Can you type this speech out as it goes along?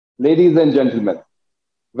Ladies and gentlemen,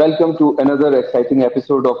 welcome to another exciting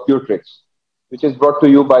episode of Qtrix, which is brought to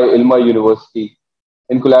you by Ilma University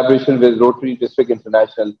in collaboration with Rotary District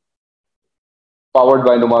International, powered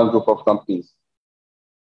by Numan Group of Companies.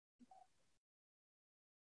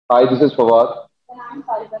 Hi, this is Fawad. And I'm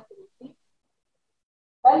Fabrizio.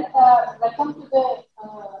 Welcome to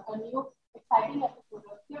a new exciting episode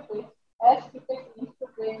of Qtrix, as Qtrix aims to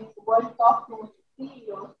bring the world's top-most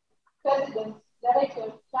CEOs, presidents,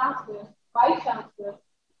 directors, chancellors, vice-chancellors,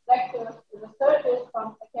 rectors, researchers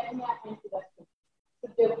from academia and industry to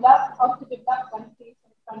develop countries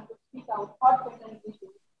in front to speak out hot button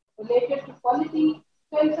issues related to quality,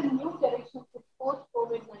 trends, and new directions to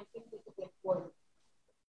post-COVID-19 digital world.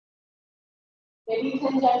 Ladies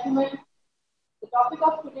and gentlemen, the topic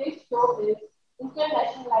of today's show is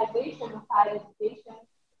internationalization of higher education,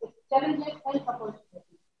 its challenges and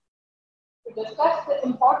opportunities. To discuss the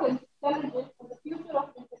important challenges and the future of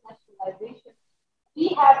internationalization, we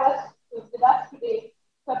have with us today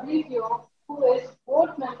Fabrizio, who is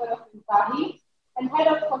board member of INQAAHE and head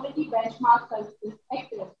of quality benchmark services,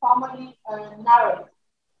 ECCTIS, formerly NARO,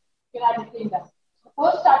 United Kingdom.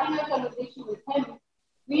 Before starting our conversation with him,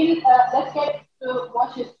 let's get to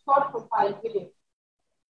watch his short profile video.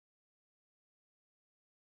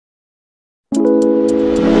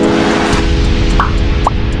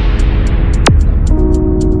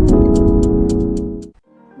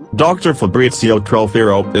 Dr. Fabrizio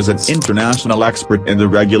Trifiro is an international expert in the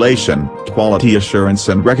regulation, quality assurance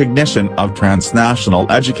and recognition of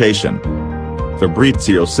transnational education.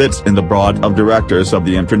 Fabrizio sits in the board of directors of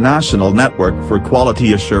the International Network for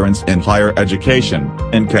Quality Assurance in Higher Education,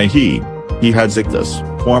 INQAAHE. He heads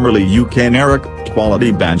ECCTIS, formerly UKENIC,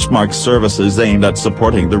 quality benchmark services aimed at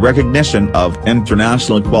supporting the recognition of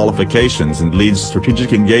international qualifications and leads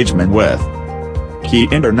strategic engagement with key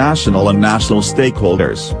international and national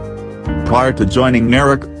stakeholders. Prior to joining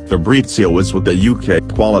NERIC, Fabrizio was with the UK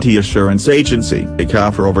Quality Assurance Agency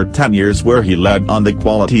 (ECCA) for over 10 years, where he led on the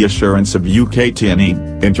quality assurance of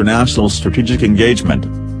UKTNE, International Strategic Engagement,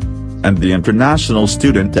 and the International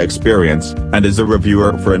Student Experience, and is a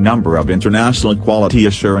reviewer for a number of international quality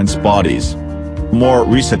assurance bodies. More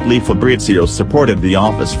recently, Fabrizio supported the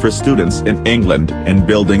Office for Students in England in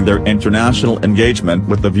building their international engagement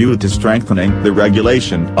with a view to strengthening the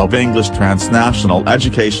regulation of English transnational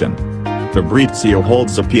education. Fabrizio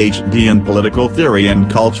holds a PhD in Political Theory and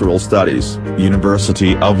Cultural Studies,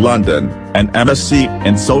 University of London, and MSc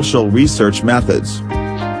in Social Research Methods,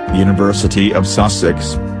 University of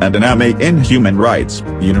Sussex, and an MA in Human Rights,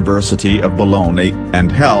 University of Bologna, and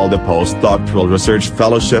held a postdoctoral research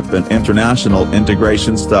fellowship in International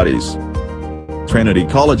Integration Studies, Trinity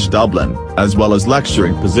College Dublin, as well as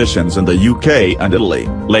lecturing positions in the UK and Italy.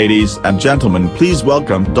 Ladies and gentlemen, please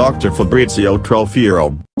welcome Dr. Fabrizio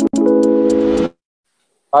Trifiro.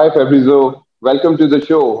 Hi, Fabrizio. Welcome to the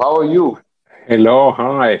show. How are you? Hello,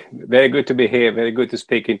 hi. Very good to be here. Very good to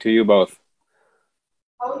speaking to you both.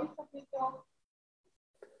 How are you, Fabrizio?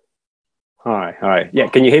 Hi. Yeah,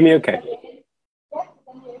 can you hear me okay? Yes, I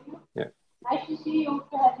can hear you. Yeah. Nice to see you,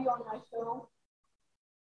 to have you on my show.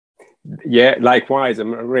 Yeah, likewise.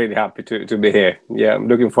 I'm really happy to be here. Yeah, I'm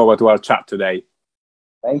looking forward to our chat today.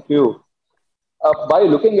 Thank you. By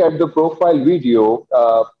looking at the profile video,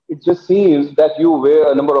 it just seems that you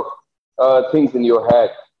wear a number of things in your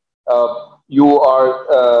head. You are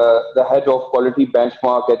the head of quality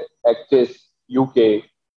benchmark at ECCTIS UK.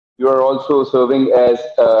 You are also serving as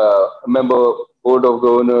a member board of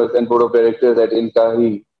governors and board of directors at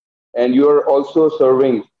INQAAHE. And you are also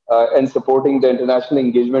serving and supporting the international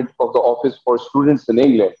engagement of the Office for Students in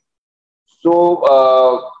England. So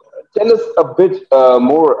tell us a bit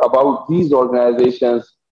more about these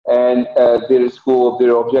organizations and their scope,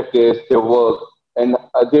 their objectives, their work, and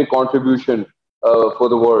their contribution for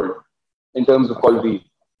the world in terms of quality.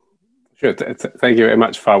 Sure. Thank you very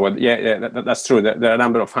much, Fawad. Yeah, that's true. There are a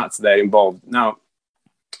number of hats there involved. Now,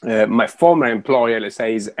 my former employer, let's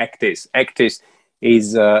say, is ECCTIS. ECCTIS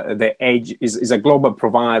is a global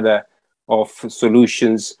provider of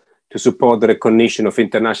solutions to support the recognition of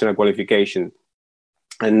international qualification.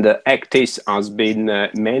 And ECCTIS has been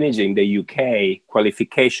managing the UK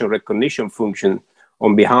qualification recognition function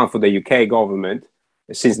on behalf of the UK government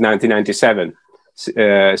since 1997.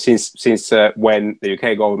 Since when the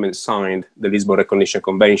UK government signed the Lisbon Recognition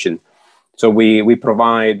Convention. So we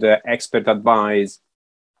provide expert advice,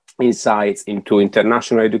 insights into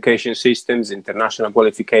international education systems, international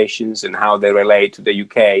qualifications, and how they relate to the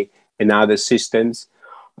UK and other systems.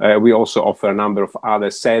 We also offer a number of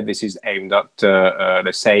other services aimed at,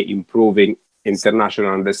 let's say, improving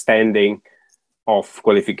international understanding of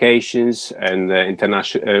qualifications and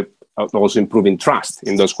international, also improving trust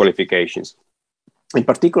in those qualifications, in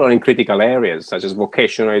particular in critical areas such as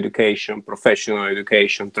vocational education, professional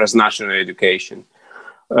education, transnational education.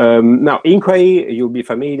 Now, INQAAHE, you'll be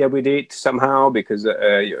familiar with it somehow because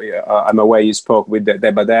I'm aware you spoke with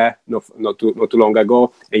Deba there not too long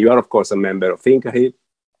ago, and you are, of course, a member of INQAAHE.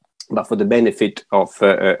 But for the benefit of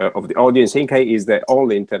the audience, INQAAHE is the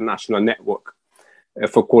only international network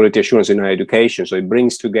for quality assurance in higher education. So it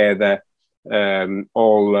brings together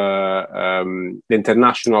all the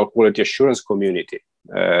international quality assurance community.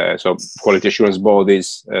 So quality assurance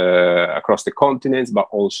bodies across the continents, but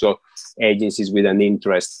also agencies with an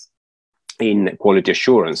interest in quality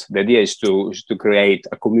assurance. The idea is to create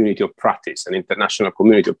a community of practice, an international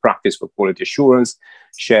community of practice for quality assurance,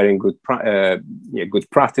 sharing good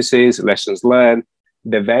practices, lessons learned,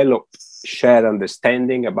 develop shared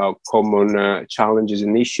understanding about common challenges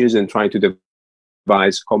and issues, and trying to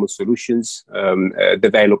devise common solutions,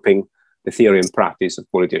 developing the theory and practice of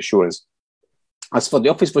quality assurance. As for the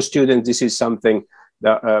Office for Students, this is something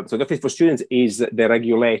that, so the Office for Students is the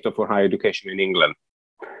regulator for higher education in England.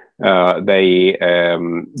 They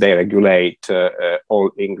regulate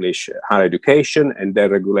all English higher education, and their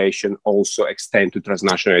regulation also extends to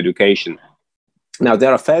transnational education. Now,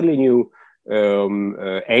 they're a fairly new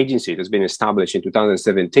agency that's been established in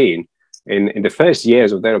 2017. In the first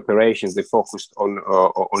years of their operations, they focused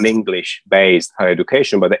on English-based higher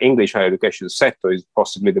education, but the English higher education sector is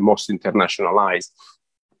possibly the most internationalized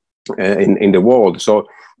in the world. So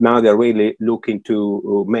now they're really looking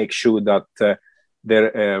to make sure that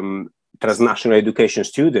their transnational education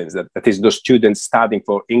students, that is those students studying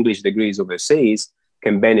for English degrees overseas,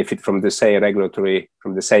 can benefit from the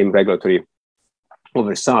same regulatory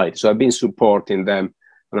oversight. So I've been supporting them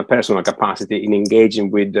on a personal capacity in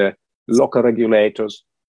engaging with local regulators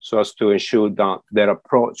so as to ensure that their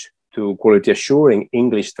approach to quality assuring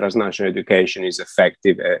English transnational education is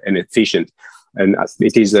effective and efficient. And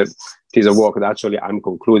it is a work that actually I'm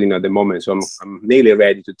concluding at the moment, so I'm nearly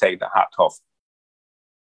ready to take the hat off.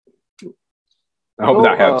 I hope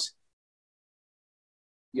that helps.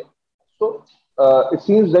 Yeah. So it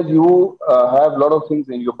seems that you have a lot of things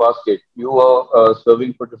in your basket. You are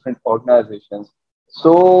serving for different organizations.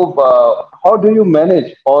 So how do you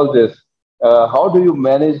manage all this? How do you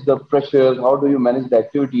manage the pressures? How do you manage the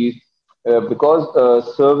activities? Because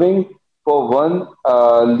serving for one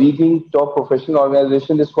leading top professional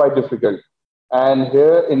organization is quite difficult. And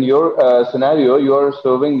here in your scenario, you are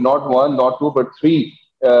serving not one, not two, but three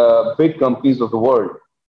big companies of the world.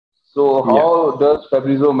 So how does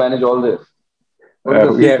Fabrizio manage all this?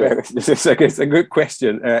 Yeah, it's a good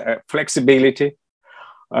question. Flexibility.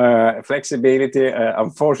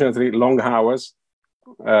 Unfortunately, long hours.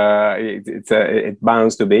 It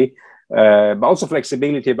bounds to be. But also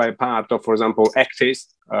flexibility by part of, for example, ECCTIS.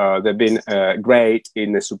 They've been great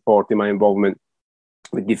in supporting my involvement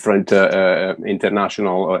with different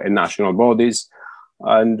international and national bodies.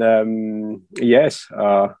 And yes,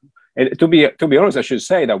 and to be honest, I should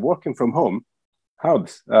say that working from home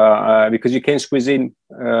helps because you can squeeze in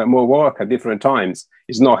more work at different times.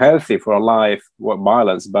 It's not healthy for a life-work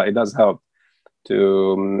balance, but it does help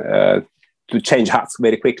to change hats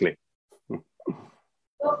very quickly. So,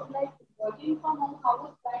 like working from home, how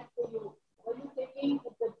was that for you? Were you taking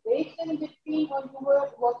the breaks in between, or you were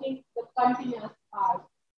working the continuous hours,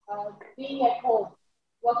 being at home,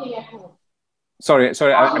 working at home? Sorry,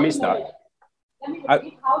 I missed that. Let me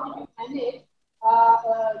repeat. How did you manage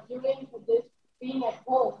during this being at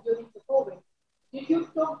home during the COVID? Did you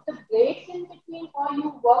took the breaks in between, or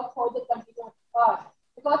you worked for the continuous hours?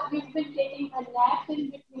 Because we've been taking a nap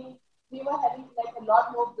in between. We were having like a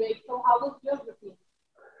lot more breaks. So how was your routine?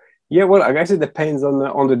 Yeah, well, I guess it depends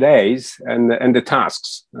on the days and the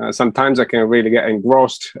tasks. Sometimes I can really get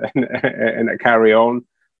engrossed and I carry on,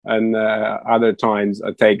 and other times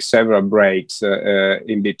I take several breaks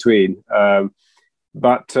in between.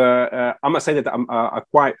 But I must say that I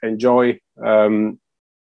quite enjoy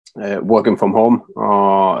working from home.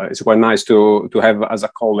 It's quite nice to have as a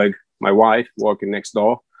colleague my wife working next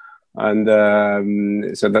door. And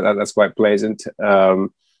so that's quite pleasant. But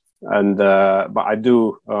I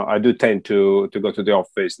do tend to go to the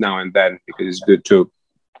office now and then because it's good to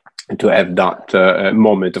have that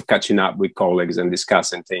moment of catching up with colleagues and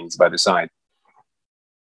discussing things by the side.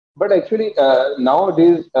 But actually,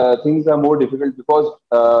 nowadays things are more difficult because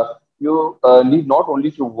you need not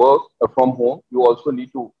only to work from home, you also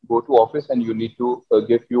need to go to office and you need to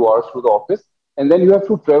give few hours to the office, and then you have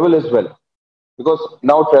to travel as well. Because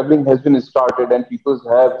now traveling has been started and people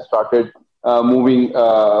have started moving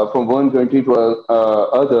from one country to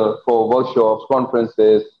other for workshops,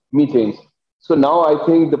 conferences, meetings. So now I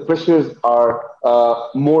think the pressures are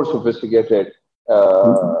more sophisticated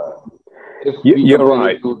if we You're compare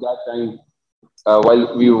right. it to that time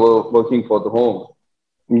while we were working for the home.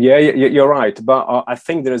 Yeah, you're right. But I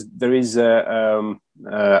think there is an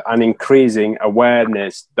increasing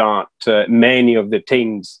awareness that many of the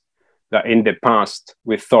things that in the past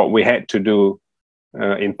we thought we had to do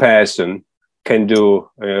in person can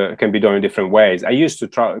be done in different ways. I used to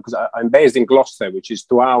travel because I'm based in Gloucester, which is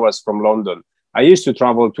 2 hours from London. I used to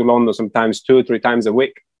travel to London sometimes 2 or 3 times a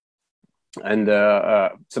week, and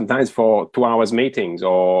sometimes for 2 hours meetings,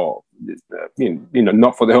 or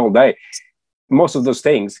not for the whole day. Most of those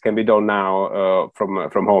things can be done now from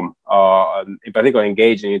home, in particular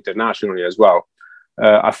engaging internationally as well.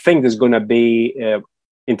 I think there's going to be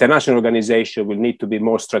international organization will need to be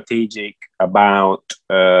more strategic about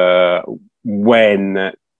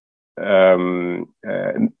when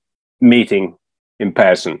meeting in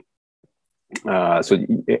person. So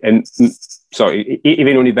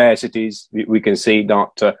even universities, we can see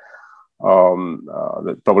that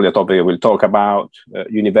probably a topic we'll talk about.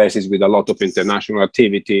 Universities with a lot of international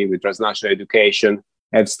activity, with transnational education,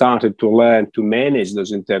 have started to learn to manage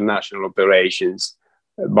those international operations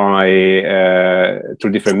by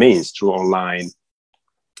through different means, through online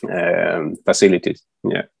facilities.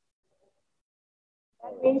 Yeah.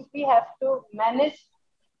 That means we have to manage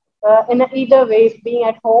in either ways, being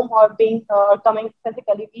at home or being coming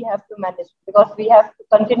physically. We have to manage because we have to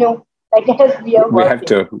continue. I guess we are working. We have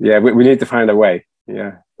to, yeah, we need to find a way,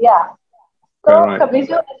 yeah. Yeah. So,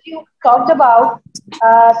 Fabrizio, as you talked about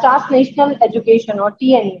transnational education or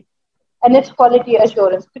TNE and its quality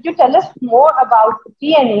assurance, could you tell us more about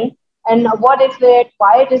TNE and what is it,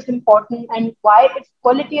 why it is important, and why its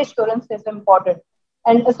quality assurance is important,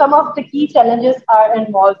 and some of the key challenges are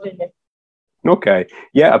involved in it? Okay,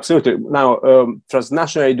 yeah, absolutely. Now,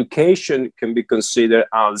 transnational education can be considered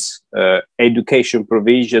as education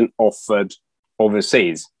provision offered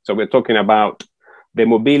overseas. So we're talking about the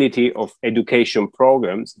mobility of education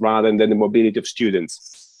programs rather than the mobility of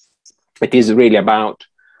students. It is really about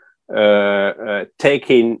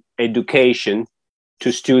taking education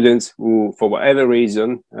to students who, for whatever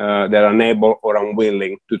reason, they're unable or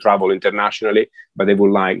unwilling to travel internationally, but they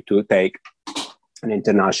would like to take an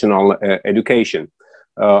international education.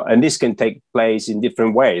 And this can take place in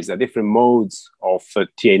different ways. There are different modes of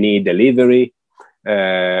TNE delivery,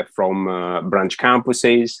 from branch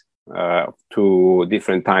campuses to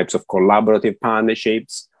different types of collaborative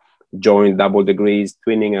partnerships, joint double degrees,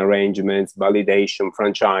 twinning arrangements, validation,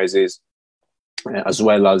 franchises, as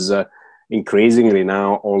well as increasingly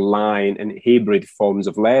now online and hybrid forms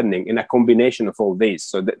of learning, in a combination of all these.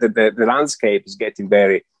 So the landscape is getting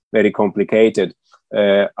very, very complicated.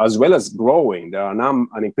 As well as growing, there are an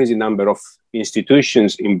increasing number of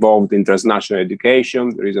institutions involved in transnational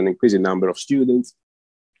education. There is an increasing number of students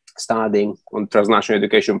studying on transnational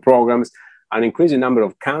education programs, an increasing number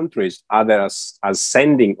of countries, either as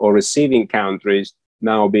sending or receiving countries,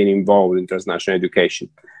 now being involved in transnational education.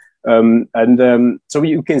 So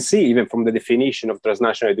you can see, even from the definition of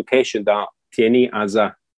transnational education, that TNE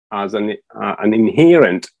has an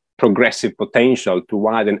inherent progressive potential to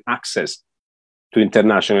widen access to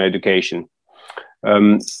international education,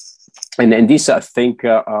 and this, I think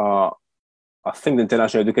the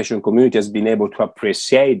international education community has been able to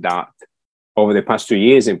appreciate that over the past 2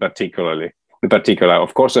 years, in particular.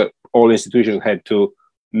 Of course, all institutions had to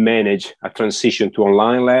manage a transition to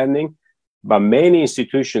online learning, but many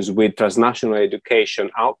institutions with transnational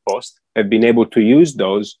education outposts have been able to use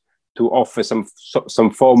those to offer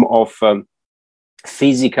some form of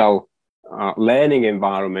physical learning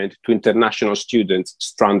environment to international students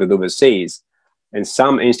stranded overseas. And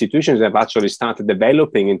some institutions have actually started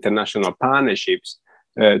developing international partnerships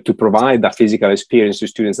to provide that physical experience to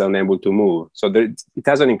students unable to move. So it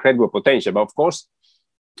has an incredible potential. But of course,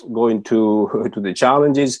 going to the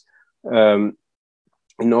challenges,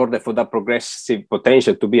 in order for that progressive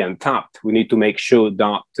potential to be untapped, we need to make sure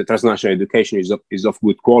that the transnational education is of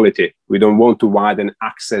good quality. We don't want to widen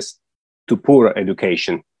access to poor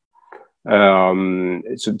education. In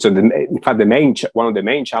fact, one of the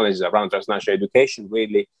main challenges around transnational education,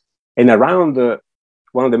 really, and around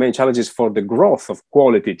one of the main challenges for the growth of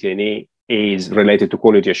quality TNE is related to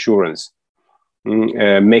quality assurance,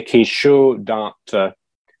 making sure that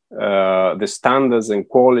the standards and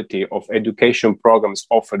quality of education programs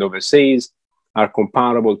offered overseas are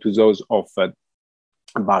comparable to those offered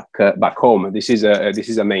back home. This is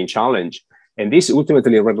a main challenge, and this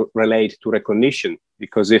ultimately relates to recognition,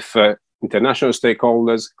 because if international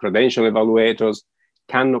stakeholders, credential evaluators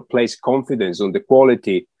cannot place confidence on the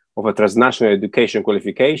quality of a transnational education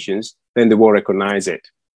qualifications, then they won't recognize it.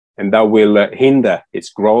 And that will hinder its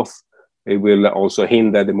growth. It will also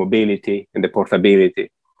hinder the mobility and the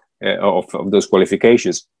portability of those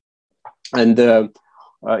qualifications. And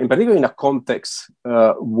in particular, in a context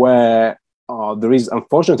where there is,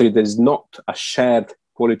 unfortunately, there is not a shared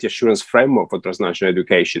quality assurance framework for transnational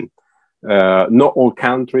education. Not all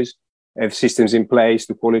countries have systems in place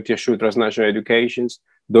to quality assure transnational educations.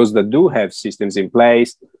 Those that do have systems in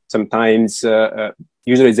place, sometimes,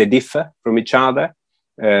 usually they differ from each other,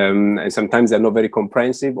 and sometimes they're not very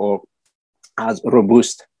comprehensive or as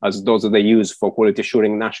robust as those that they use for quality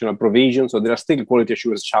assuring national provisions. So there are still quality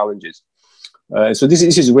assurance challenges. So this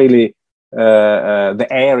is really the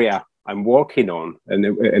area I'm working on,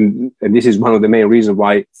 and this is one of the main reasons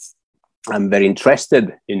why I'm very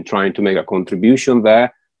interested in trying to make a contribution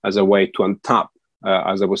there as a way to untap,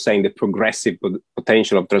 as I was saying, the progressive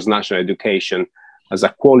potential of transnational education as a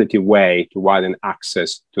quality way to widen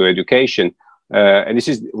access to education. And this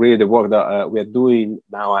is really the work that we are doing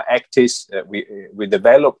now at ECCTIS. We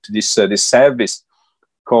developed this service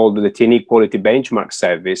called the TNE Quality Benchmark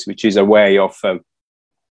Service, which is a way of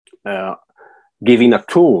giving a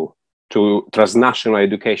tool to transnational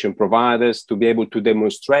education providers to be able to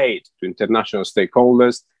demonstrate to international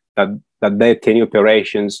stakeholders that their TNE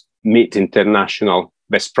operations meet international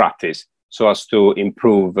best practice, so as to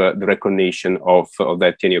improve the recognition of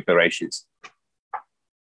their TNE operations.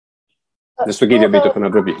 Just to give you a bit of an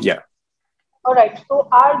overview, yeah. All right. So,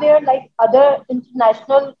 are there like other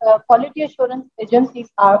international quality assurance agencies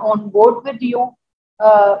are on board with you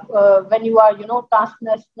when you are,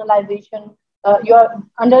 transnationalization? You are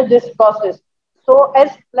under this process. So,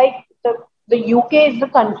 as like the UK is the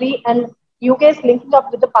country, and UK is linking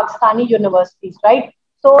up with the Pakistani universities, right?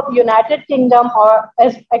 So, United Kingdom or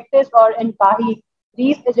as ECCTIS or INQAAHE,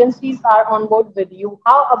 these agencies are on board with you.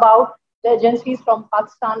 How about the agencies from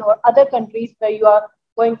Pakistan or other countries where you are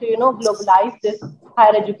going to, globalize this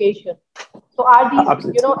higher education? So are these,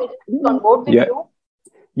 agencies on board with you?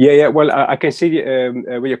 Yeah. Well, I can see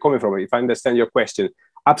where you're coming from. If I understand your question,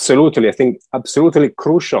 absolutely. I think absolutely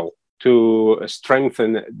crucial to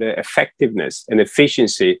strengthen the effectiveness and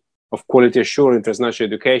efficiency of quality assurance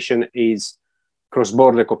transnational education is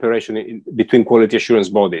cross-border cooperation between quality assurance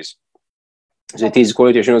bodies. So it is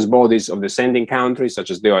quality assurance bodies of the sending countries, such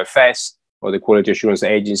as the OFS or the Quality Assurance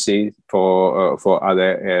Agency for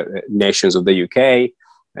other nations of the UK,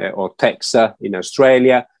 or TEXA in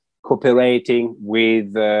Australia, cooperating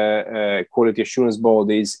with quality assurance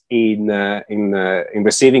bodies in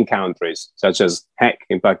receiving countries, such as HEC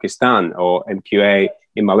in Pakistan or MQA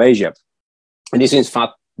in Malaysia. And this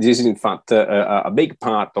is in fact a big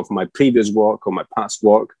part of my previous work or my past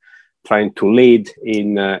work, trying to lead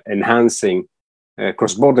in enhancing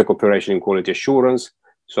cross-border cooperation in quality assurance,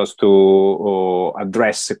 so as to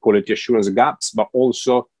address quality assurance gaps, but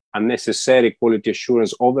also unnecessary quality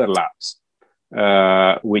assurance overlaps,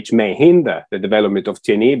 which may hinder the development of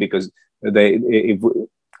TNE, because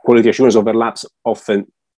quality assurance overlaps often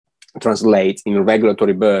translate in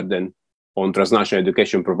regulatory burden on transnational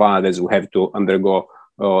education providers who have to undergo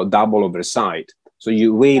double oversight. So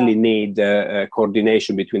you really need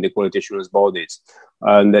coordination between the quality assurance bodies.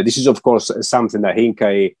 And this is, of course, something that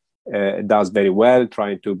INQAAHE does very well,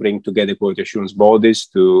 trying to bring together quality assurance bodies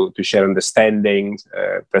to share understandings,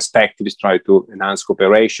 perspectives, try to enhance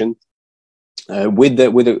cooperation. With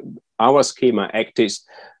our scheme at ECCTIS,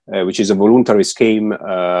 which is a voluntary scheme,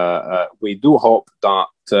 we do hope that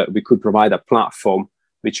we could provide a platform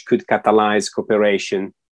which could catalyze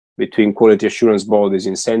cooperation between quality assurance bodies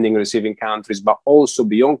in sending and receiving countries, but also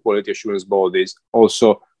beyond quality assurance bodies,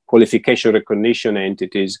 also qualification recognition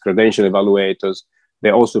entities, credential evaluators.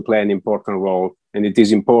 They also play an important role, and it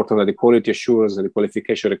is important that the quality assurance and the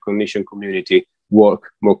qualification recognition community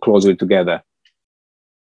work more closely together.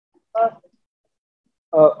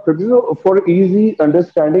 For easy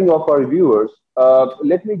understanding of our viewers,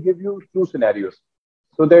 let me give you two scenarios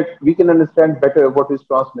so that we can understand better what is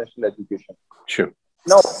transnational education. Sure.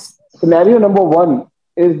 Now, scenario number one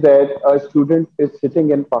is that a student is sitting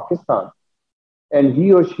in Pakistan and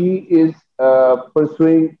he or she is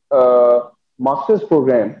pursuing a master's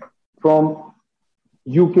program from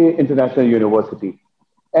UK International University.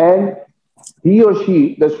 And he or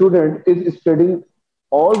she, the student, is studying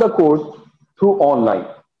all the course through online.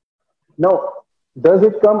 Now, does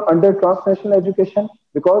it come under transnational education?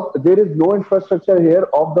 Because there is no infrastructure here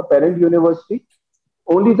of the parent university.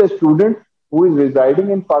 Only the student who is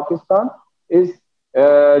residing in Pakistan is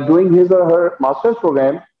doing his or her master's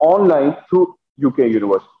program online through UK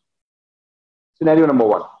university. scenario number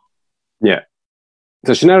one. Yeah.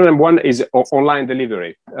 So scenario number one is online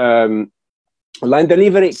delivery. Online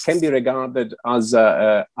delivery can be regarded as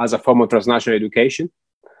a form of transnational education.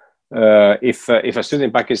 If a student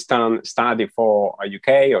in Pakistan study for a UK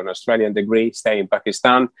or an Australian degree, stay in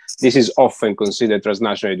Pakistan, this is often considered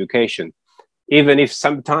transnational education, even if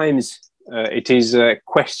sometimes it is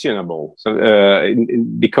questionable,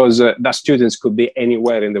 because the students could be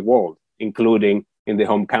anywhere in the world, including in the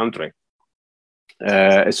home country.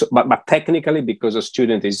 But technically, because a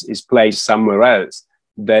student is placed somewhere else,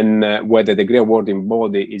 then where the degree awarding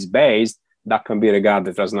body is based, that can be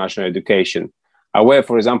regarded as national education. However,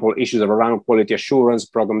 for example, issues around quality assurance,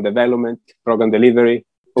 program development, program delivery.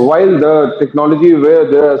 While the technology,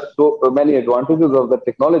 where there are so many advantages of the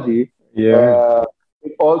technology,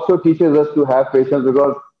 it also teaches us to have patience,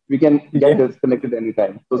 because we can get disconnected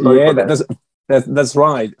anytime. So sorry for that. That's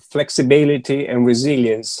right. Flexibility and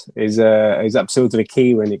resilience is absolutely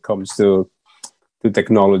key when it comes to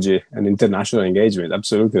technology and international engagement.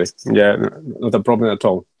 Absolutely. Yeah, not a problem at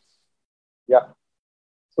all. Yeah.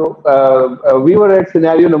 So we were at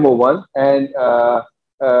scenario number one, and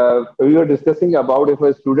we were discussing about if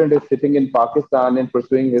a student is sitting in Pakistan and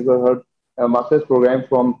pursuing his or her master's program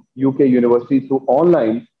from UK university through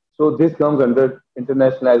online. So this comes under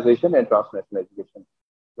internationalization and transnational education,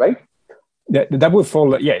 right? That would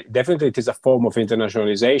fall, yeah, definitely it is a form of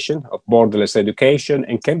internationalization, of borderless education,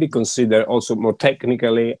 and can be considered also more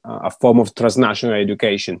technically a form of transnational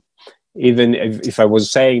education. Even if I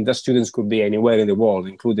was saying that students could be anywhere in the world,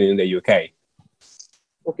 including in the UK.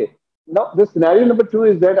 Okay. Now, the scenario number two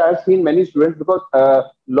is that I've seen many students, because a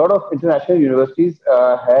lot of international universities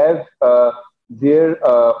have their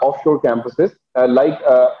offshore campuses, like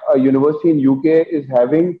a university in UK is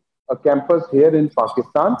having a campus here in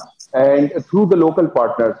Pakistan, and through the local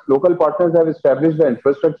partners have established the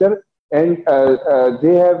infrastructure, and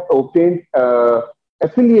they have obtained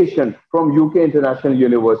affiliation from UK International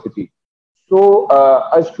University. So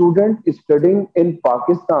a student is studying in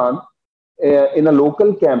Pakistan in a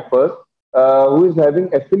local campus who is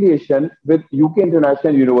having affiliation with UK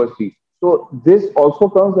International University. So this also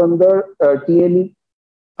comes under TNE?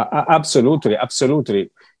 Absolutely, absolutely.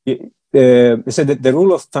 So the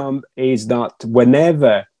rule of thumb is that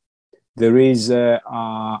whenever there is a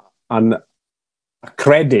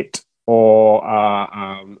credit or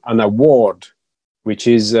an award which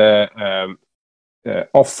is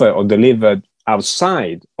offered or delivered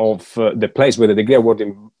outside of the place where the degree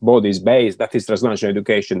awarding body is based, that is transnational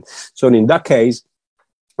education. So in that case,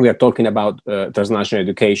 we are talking about transnational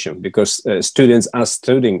education, because students are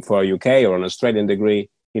studying for a UK or an Australian degree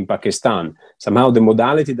in Pakistan. Somehow the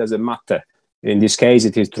modality doesn't matter. In this case,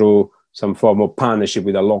 it is through some form of partnership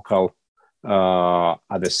with a local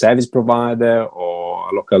either service provider or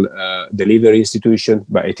a local delivery institution,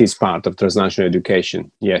 but it is part of transnational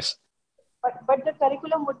education, yes. But the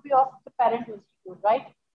curriculum would be of the parent institute, right?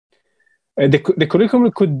 The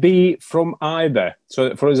curriculum could be from either.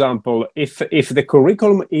 So, for example, if the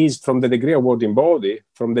curriculum is from the degree awarding body,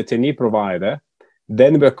 from the TNE provider,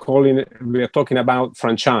 then we are talking about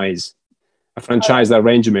franchise, a franchise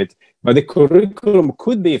arrangement. But the curriculum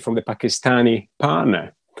could be from the Pakistani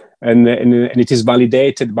partner, and it is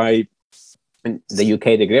validated by the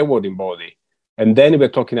UK degree awarding body. And then we're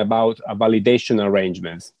talking about a validation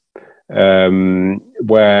arrangement,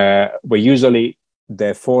 where usually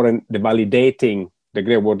the validating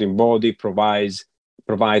degree awarding body provides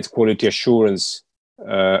quality assurance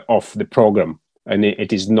of the program, and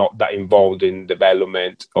it is not that involved in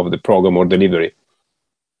development of the program or delivery.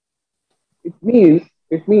 It means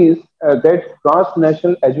that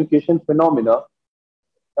transnational education phenomena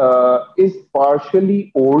is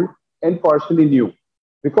partially old and partially new,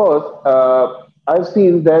 because I've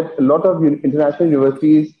seen that a lot of international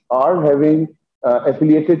universities are having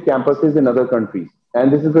affiliated campuses in other countries,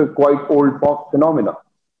 and this is a quite old phenomena.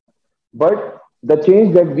 But the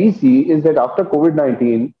change that we see is that after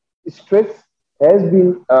COVID-19, stress has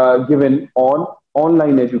been given on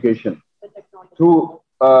online education through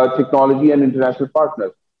technology and international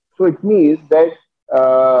partners. So it means that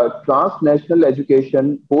transnational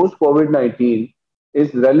education post COVID-19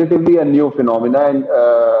 is relatively a new phenomenon,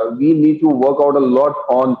 and we need to work out a lot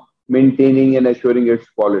on maintaining and assuring its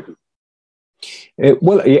quality.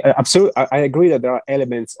 Well, yeah, absolutely. I agree that there are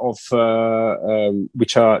elements of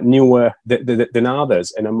which are newer than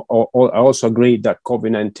others, and I also agree that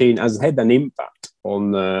COVID-19 has had an impact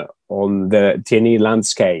on the TNE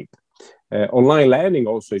landscape. Online learning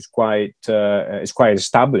also is quite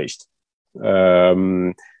established.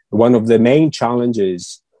 One of the main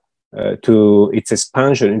challenges to its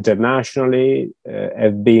expansion internationally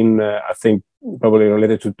have been, I think, probably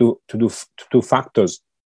related to two factors.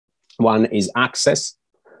 One is access,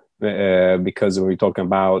 because when we talk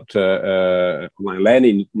about online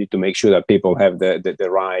learning, you need to make sure that people have the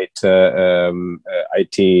right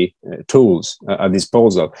IT tools at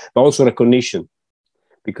disposal, but also recognition,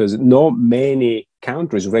 because not many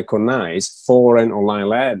countries recognize foreign online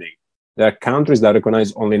learning. There are countries that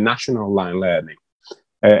recognize only national online learning.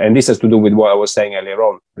 And this has to do with what I was saying earlier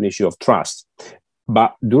on, an issue of trust.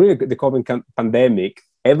 But during the COVID pandemic,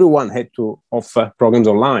 everyone had to offer programs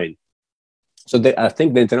online. So I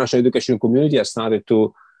think the international education community has started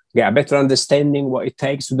to get a better understanding what it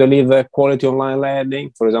takes to deliver quality online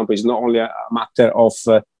learning. For example, it's not only a matter of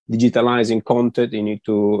digitalizing content, you need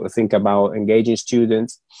to think about engaging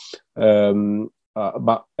students, and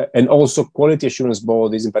also quality assurance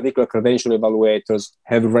bodies, in particular credential evaluators,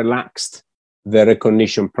 have relaxed their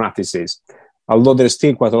recognition practices, although there's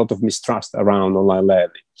still quite a lot of mistrust around online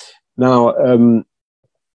learning. Now,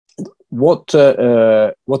 what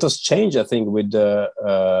has changed, I think, with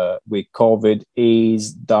COVID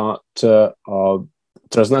is that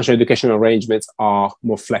transnational education arrangements are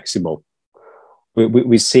more flexible.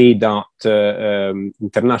 We see that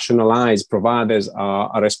internationalized providers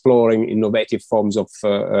are exploring innovative forms of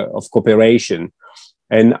cooperation,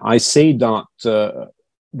 and I see that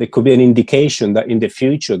there could be an indication that in the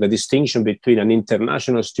future the distinction between an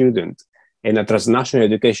international student and a transnational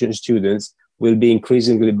education student will be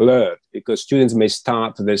increasingly blurred, because students may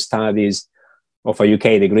start their studies of a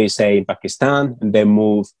UK degree, say in Pakistan, and then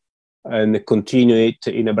move and continue it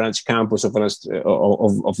in a branch campus of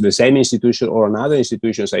the same institution or another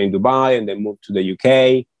institution, say in Dubai, and then move to the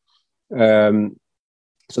UK.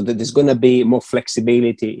 So that there's going to be more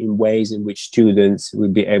flexibility in ways in which students will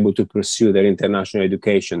be able to pursue their international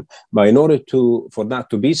education. But in order for that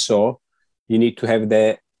to be so, you need to have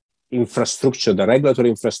the infrastructure, the regulatory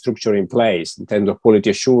infrastructure in place in terms of quality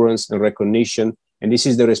assurance and recognition. And this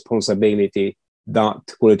is the responsibility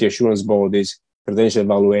that quality assurance bodies, credential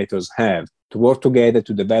evaluators have, to work together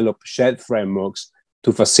to develop shared frameworks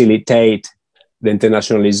to facilitate the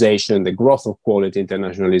internationalization, the growth of quality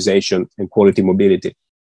internationalization and quality mobility.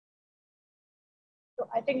 So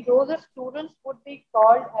I think those students would be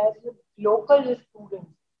called as local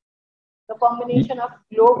students. The combination of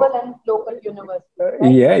global and local universities.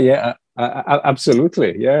 Right?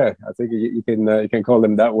 Absolutely. Yeah, I think you can call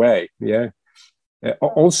them that way. Yeah.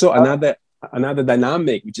 Also, another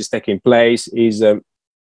dynamic which is taking place is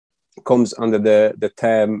comes under the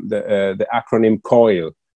term the acronym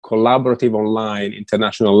COIL, Collaborative Online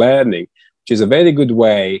International Learning, which is a very good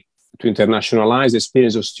way to internationalize the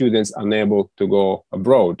experience of students unable to go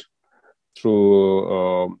abroad through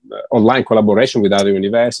online collaboration with other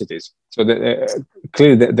universities. So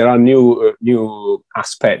clearly there are new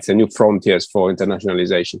aspects and new frontiers for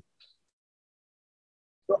internationalization.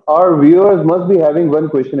 So our viewers must be having one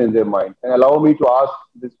question in their mind, and allow me to ask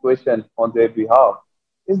this question on their behalf,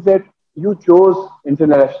 is that you chose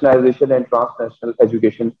internationalization and transnational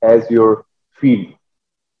education as your field,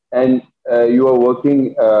 and you are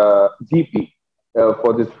working deeply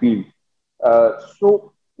for this field.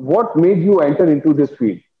 So what made you enter into this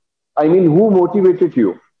field? I mean, who motivated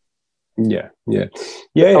you? Was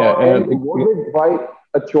it by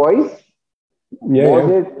a choice? Was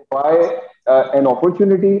it by an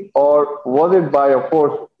opportunity, or was it by a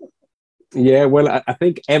force? Yeah, well, I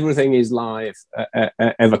think everything is life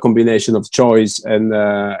have a combination of choice and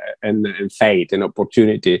fate and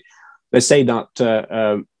opportunity. Let's say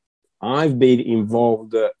that I've been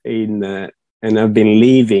involved in and I've been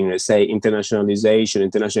leading, let's say, internationalization,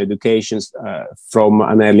 international education from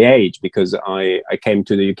an early age, because I came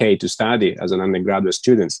to the UK to study as an undergraduate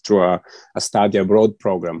student through a study abroad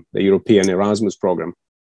program, the European Erasmus program.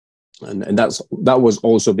 And that was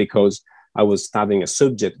also because I was studying a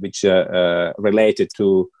subject which related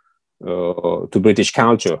to British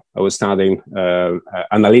culture. I was studying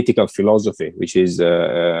analytical philosophy, which is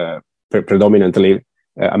predominantly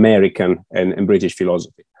American and British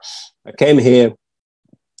philosophy. I came here,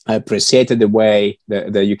 I appreciated the way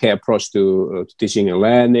the UK approach to teaching and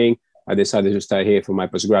learning. I decided to stay here for my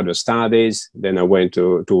postgraduate studies. Then I went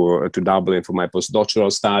to Dublin for my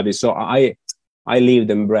postdoctoral studies. So I lived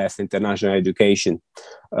and breathed international education.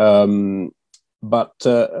 But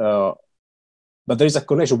there is a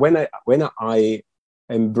connection. When I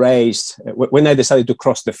decided to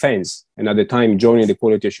cross the fence, and at the time joining the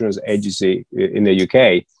Quality Assurance Agency in the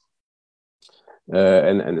UK,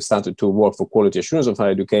 and started to work for quality assurance of higher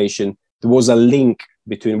education, there was a link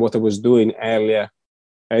between what I was doing earlier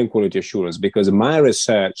and quality assurance, because my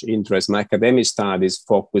research interest, my academic studies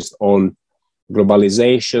focused on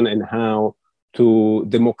globalization and how to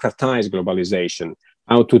democratize globalization,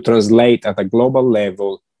 how to translate at a global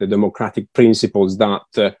level the democratic principles that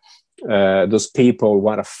those people who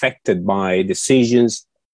are affected by decisions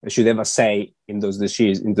should have a say in those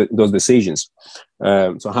decisions.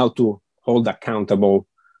 So how to hold accountable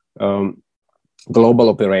global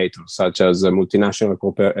operators, such as multinational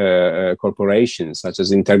corporations, such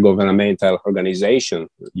as intergovernmental organizations,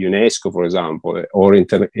 UNESCO, for example, or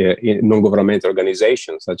non-governmental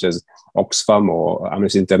organizations such as Oxfam or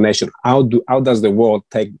Amnesty International. How does the world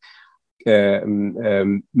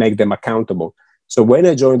make them accountable? So when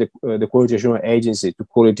I joined the Quality Assurance Agency to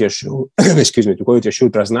quality assure, to quality assure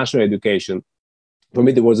transnational education, for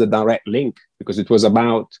me there was a direct link, because it was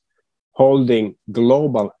about holding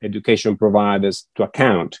global education providers to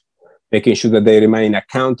account, making sure that they remain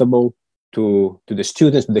accountable to the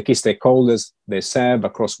students, to the key stakeholders they serve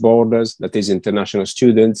across borders, that is international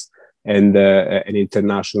students and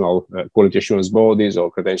international quality assurance bodies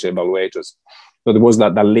or credential evaluators. So there was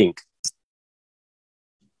that link.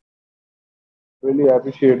 Really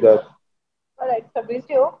appreciate that. All right,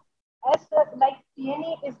 Fabrizio, as like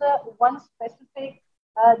TNE is a one specific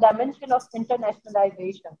dimension of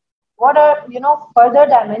internationalization. What are, further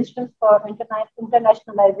dimensions for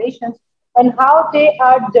internationalizations and how they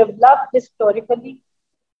are developed historically?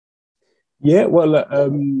 Yeah, well,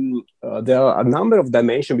 there are a number of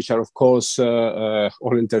dimensions which are, of course,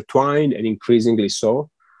 all intertwined and increasingly so.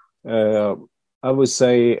 I would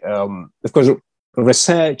say, of course,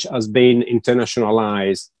 research has been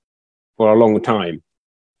internationalized for a long time,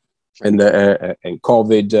 and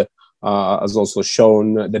COVID has also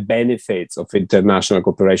shown the benefits of international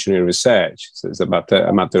cooperation in research. So it's about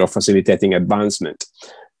a matter of facilitating advancement.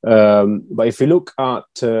 But if you look at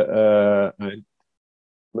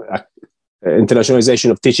internationalization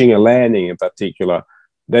of teaching and learning in particular,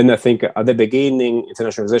 then I think at the beginning,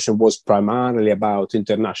 internationalization was primarily about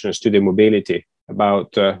international student mobility,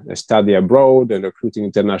 about study abroad and recruiting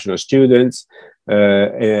international students,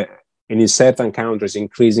 and in certain countries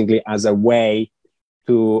increasingly as a way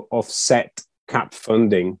to offset cap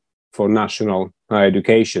funding for national higher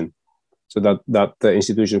education, so that the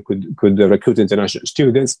institution could recruit international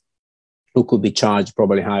students who could be charged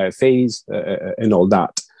probably higher fees and all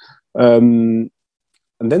that. And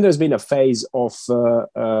then there's been a phase of,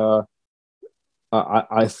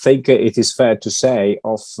 I think it is fair to say,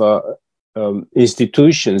 of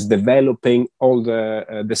institutions developing all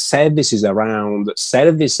the services around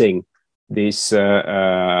servicing this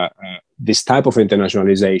type of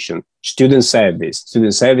internationalization. Student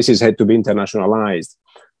services had to be internationalized.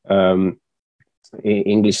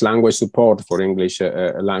 English language support for English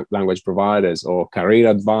language providers, or career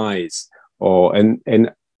advice,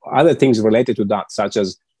 and other things related to that, such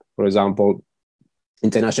as, for example,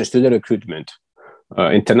 international student recruitment.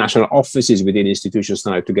 International offices within institutions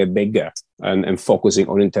started to get bigger and focusing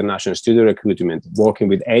on international student recruitment, working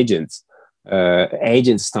with agents.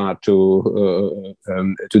 Agents start to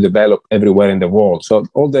develop everywhere in the world. So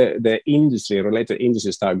all the related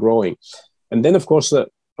industries start growing. And then, of course,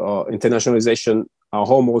 internationalization at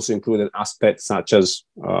home also included aspects such as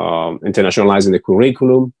internationalizing the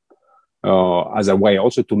curriculum as a way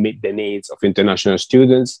also to meet the needs of international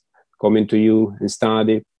students coming to you and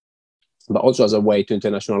study, but also as a way to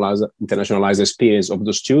internationalize the experience of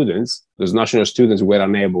the students, those national students who were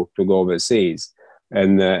unable to go overseas,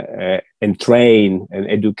 and train and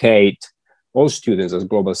educate all students as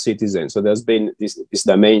global citizens. So there's been these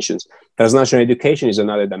dimensions. Transnational education is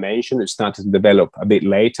another dimension. It started to develop a bit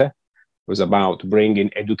later. It was about bringing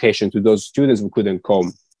education to those students who couldn't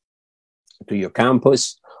come to your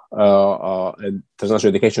campus. And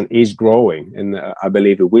transnational education is growing, and I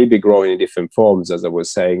believe it will be growing in different forms, as I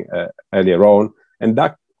was saying earlier on. And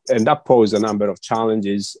that posed a number of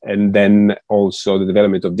challenges, and then also the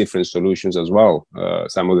development of different solutions as well.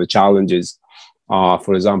 Some of the challenges are,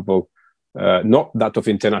 for example, not that of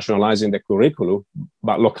internationalizing the curriculum,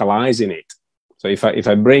 but localizing it. So if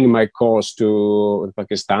I bring my course to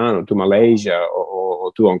Pakistan or to Malaysia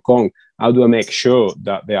or to Hong Kong, how do I make sure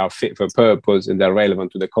that they are fit for purpose and they're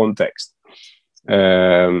relevant to the context?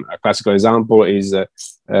 A classical example is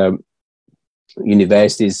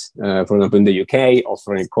universities, for example, in the UK,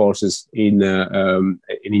 offering courses in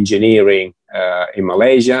engineering in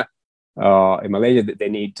Malaysia. In Malaysia, they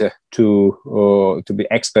need to be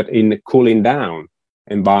expert in cooling down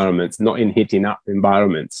environments, not in heating up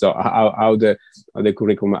environments. So how the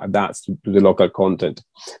curriculum adapts to the local content.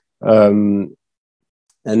 And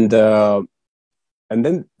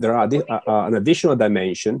then there are an additional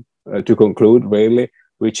dimension to conclude, really,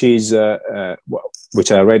 which is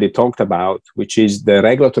which I already talked about, which is the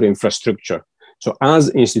regulatory infrastructure. So as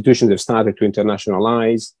institutions have started to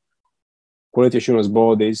internationalize, quality assurance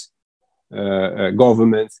bodies,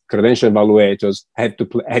 governments, credential evaluators had to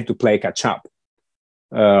play catch up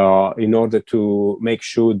in order to make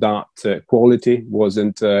sure that quality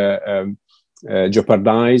wasn't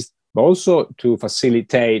jeopardized, but also to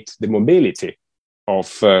facilitate the mobility of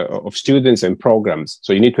students and programs.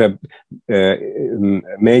 So you need to have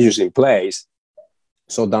measures in place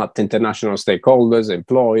so that international stakeholders,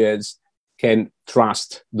 employers can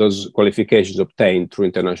trust those qualifications obtained through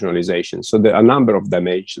internationalization. So there are a number of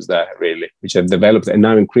dimensions there, really, which have developed and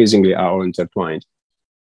now increasingly are intertwined.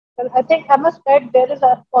 Well, I think I must add there is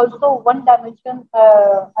also one dimension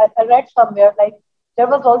I read somewhere, like there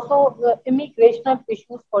was also immigration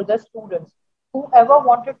issues for the students. Whoever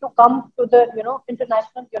wanted to come to the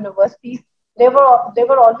international universities, they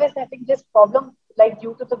were always having this problem, like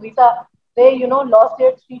due to the visa, they lost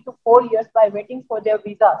their 3 to 4 years by waiting for their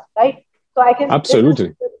visas, right? So I can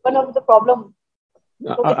absolutely one of the problems.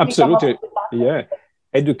 Absolutely, yeah.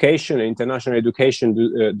 Education, international education,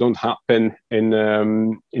 don't happen in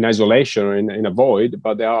isolation or in a void,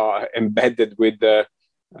 but they are embedded with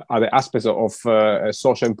other aspects of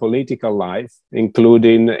social and political life,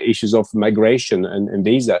 including issues of migration and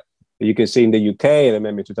visa. You can see in the UK, I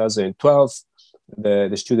remember 2012,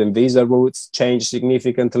 the student visa routes changed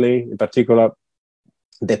significantly. In particular,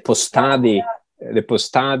 the post-study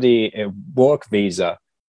work visa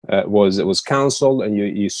was cancelled, and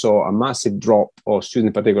you saw a massive drop of students,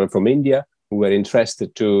 in particular from India, who were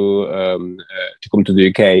interested to come to the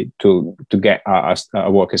UK to get a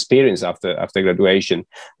work experience after graduation.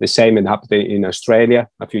 The same had happened in Australia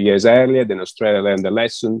a few years earlier. Then Australia learned the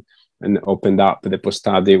lesson and opened up the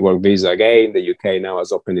post-study work visa again. The UK now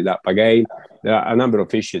has opened it up again. There are a number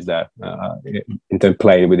of issues there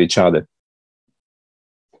interplaying with each other.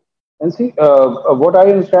 And see, what I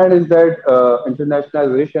understand is that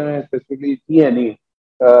internationalization, and specifically TNE,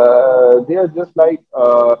 they are just like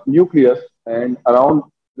nucleus, and around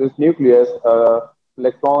this nucleus,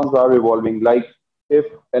 electrons are revolving. Like if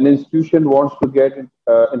an institution wants to get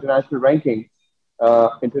international ranking,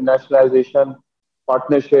 internationalization,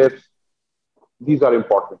 partnerships, these are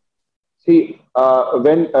important. See,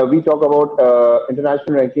 when we talk about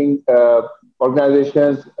international ranking,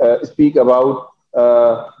 organizations speak about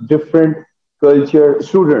different culture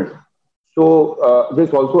students. So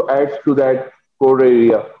this also adds to that core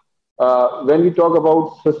area. When we talk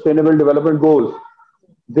about sustainable development goals,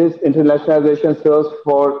 this internationalization serves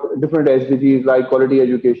for different SDGs like quality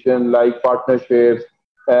education, like partnerships,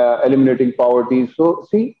 eliminating poverty. So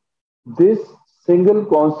see, this single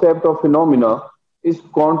concept of phenomena is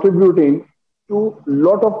contributing to a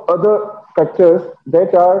lot of other factors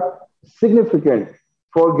that are significant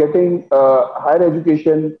for getting higher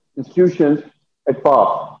education institutions at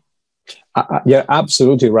par. Yeah,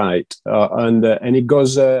 absolutely right, and it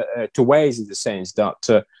goes two ways in the sense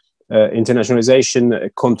that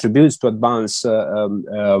internationalization contributes to advance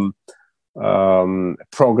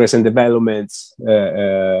progress and developments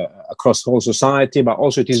across whole society, but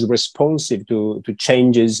also it is responsive to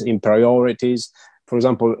changes in priorities. For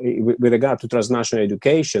example, with regard to transnational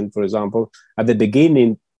education, for example, at the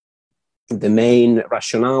beginning, the main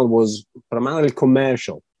rationale was primarily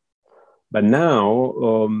commercial. But now,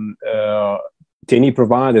 TNE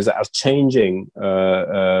providers are changing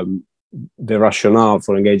the rationale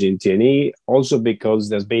for engaging in TNE, also because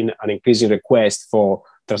there's been an increasing request for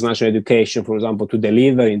transnational education, for example, to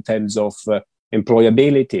deliver in terms of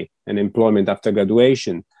employability and employment after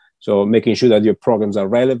graduation. So making sure that your programs are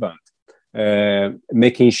relevant,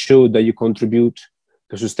 making sure that you contribute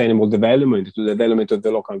to sustainable development, to the development of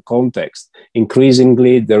the local context.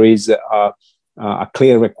 Increasingly, there is a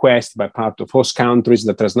clear request by part of host countries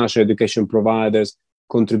that transnational education providers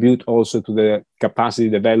contribute also to the capacity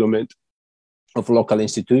development of local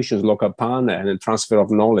institutions, local partners, and the transfer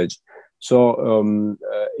of knowledge. So,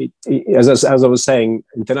 as I was saying,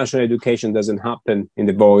 international education doesn't happen in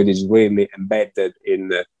the void; it's really embedded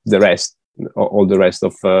in the rest, all the rest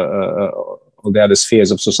of all the other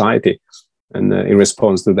spheres of society, and in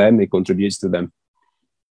response to them, it contributes to them.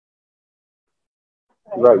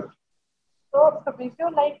 Right. So, Fabrizio,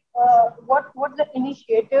 like, what the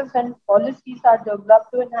initiatives and policies are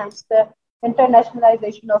developed to enhance the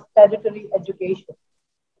internationalization of tertiary education?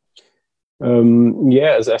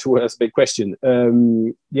 Yes, that's a big question.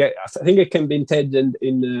 Yeah, I think it can be intended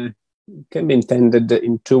in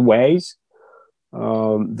two ways.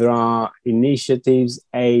 There are initiatives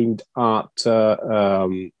aimed at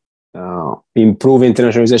improving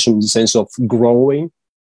internationalization in the sense of growing,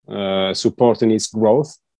 supporting its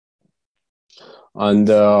growth. And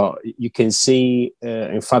you can see,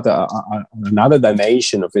 in fact, another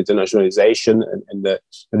dimension of internationalization and the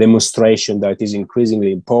demonstration that is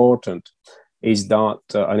increasingly important is that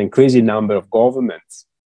an increasing number of governments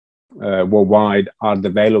worldwide are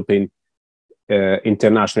developing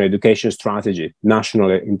international education strategy,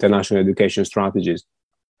 national international education strategies,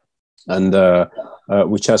 and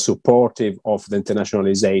which are supportive of the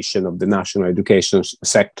internationalization of the national education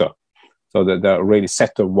sector. So that there are really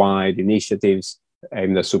sector-wide initiatives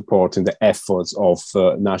aimed at supporting the efforts of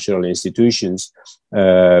national institutions,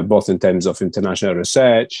 both in terms of international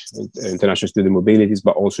research, international student mobilities,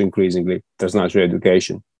 but also increasingly transnational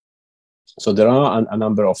education. So there are a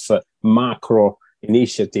number of macro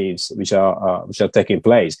initiatives which are taking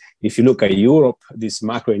place. If you look at Europe, these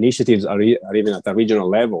macro initiatives are even at a regional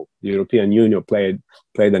level. The European Union played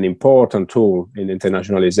an important tool in the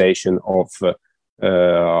internationalization of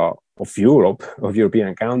Europe, of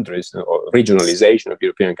European countries, or regionalization of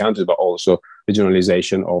European countries, but also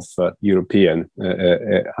regionalization of European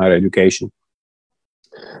higher education.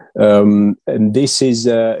 And this is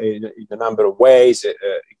in a number of ways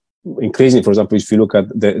increasing. For example, if you look at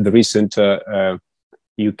the recent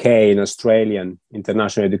UK and Australian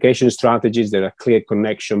international education strategies, there are clear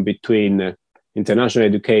connection between international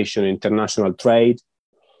education and international trade.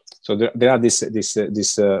 So there are these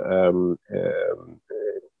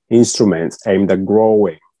instruments aimed at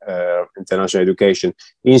growing international education.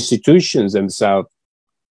 Institutions themselves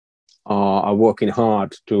are working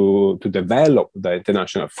hard to develop the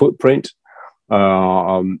international footprint.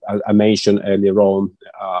 I mentioned earlier on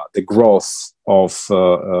the growth of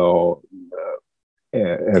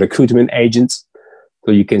recruitment agents.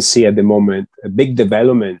 So you can see at the moment a big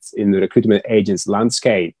development in the recruitment agents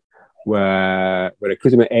landscape, where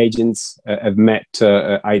recruitment agents have met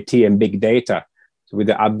IT and big data. So with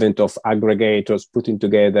the advent of aggregators putting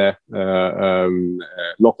together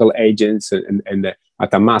local agents and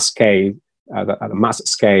at a mass scale,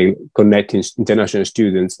 connecting international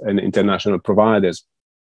students and international providers.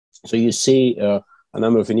 So you see a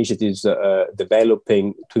number of initiatives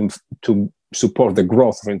developing to support the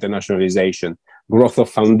growth of internationalization, growth of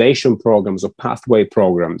foundation programs or pathway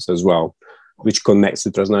programs as well, which connects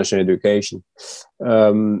to transnational education.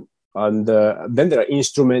 And then there are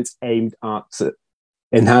instruments aimed at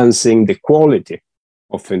enhancing the quality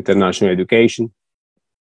of international education.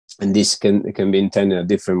 And this can be intended in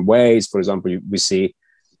different ways. For example, we see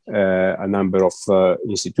a number of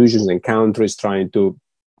institutions and countries trying to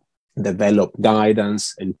develop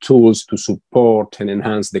guidance and tools to support and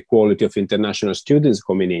enhance the quality of international students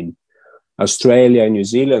coming in. Australia and New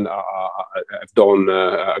Zealand have done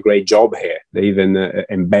a great job here. They even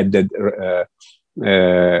embedded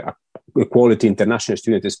a quality international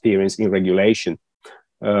student experience in regulation.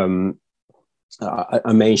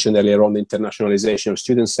 I mentioned earlier on the internationalization of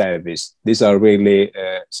student service. These are really,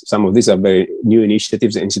 some of these are very new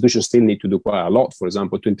initiatives. Institutions still need to do quite a lot, for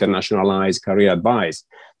example, to internationalize career advice.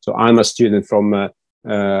 So I'm a student from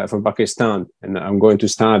Pakistan, and I'm going to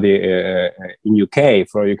study in UK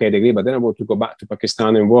for a UK degree, but then I want to go back to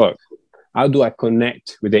Pakistan and work. How do I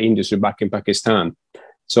connect with the industry back in Pakistan?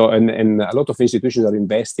 So, and a lot of institutions are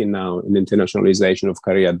investing now in internationalization of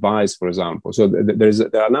career advice, for example. So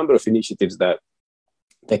there are a number of initiatives that are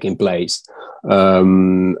taking place.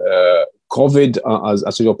 COVID has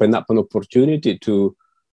actually opened up an opportunity to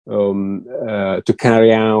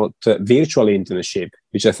carry out virtual internship,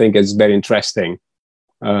 which I think is very interesting,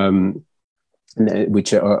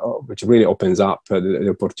 which really opens up the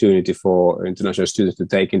opportunity for international students to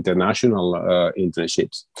take international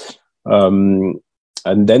internships.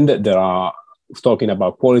 And then there are, talking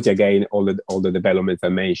about quality again, all the developments I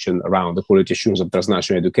mentioned around the quality assurance of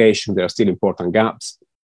transnational education. There are still important gaps,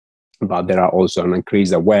 but there are also an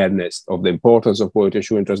increased awareness of the importance of quality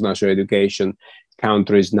assurance transnational education.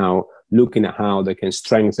 Countries now looking at how they can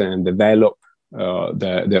strengthen and develop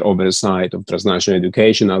their oversight of transnational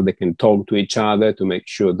education, how they can talk to each other to make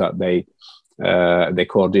sure that they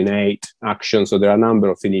coordinate action. So there are a number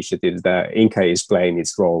of initiatives that INQAAHE is playing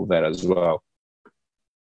its role there as well.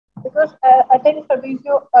 Because I think,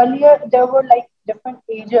 Fabrizio, earlier there were like different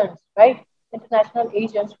agents, right? International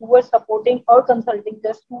agents who were supporting or consulting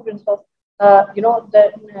the students of,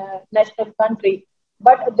 the national country.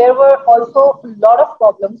 But there were also a lot of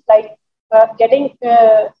problems like getting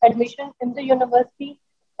admission in the university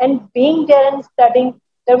and being there and studying.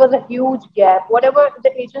 There was a huge gap. Whatever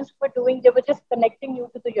the agents were doing, they were just connecting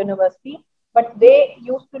you to the university, but they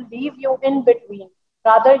used to leave you in between,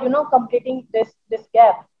 rather, completing this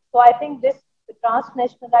gap. So I think this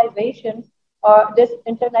transnationalization or this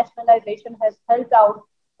internationalization has helped out,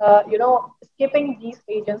 skipping these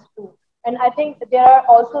agents too. And I think there are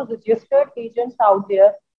also registered agents out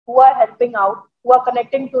there who are helping out, who are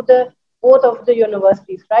connecting to the both of the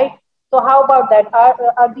universities, right? So how about that?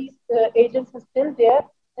 Are these agents still there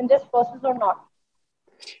in this process or not?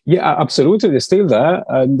 Yeah, absolutely, they're still there.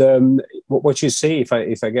 And what you see,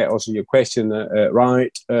 if I get also your question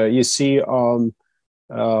right, you see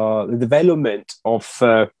the development of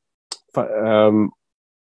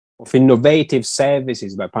innovative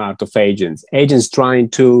services by part of agents trying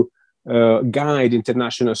to guide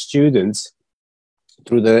international students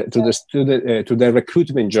through their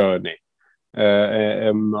recruitment journey,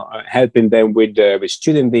 helping them with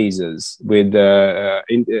student visas, with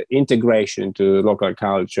integration into local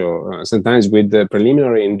culture, sometimes with the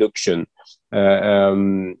preliminary induction.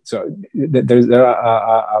 So there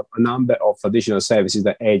are a number of additional services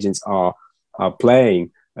that agents are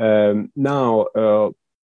playing now.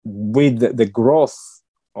 With the growth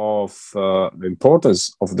of the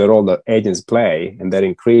importance of the role that agents play and their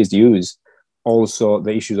increased use, also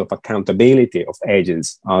the issues of accountability of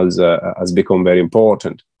agents has become very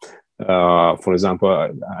important. For example,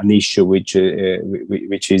 an issue which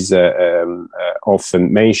is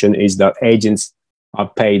often mentioned is that agents are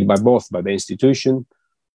paid by the institution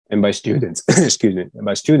and by students. Excuse me,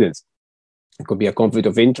 by students. It could be a conflict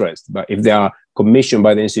of interest, but if they are commissioned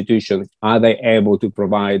by the institution, are they able to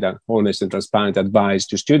provide an honest and transparent advice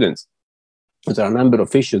to students? There are a number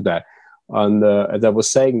of issues there. And as I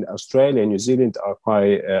was saying, Australia and New Zealand are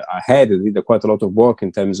quite ahead. They did quite a lot of work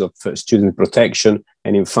in terms of student protection.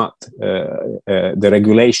 And in fact, the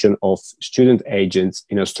regulation of student agents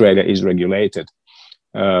in Australia is regulated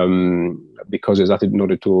because exactly in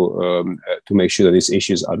order to make sure that these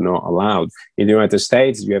issues are not allowed. In the United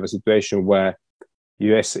States, you have a situation where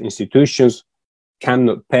US institutions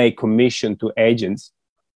cannot pay commission to agents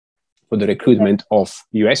for the recruitment of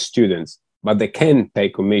US students, but they can pay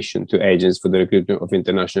commission to agents for the recruitment of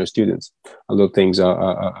international students. Although things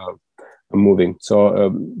are moving.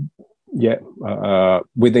 So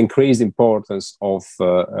with the increased importance of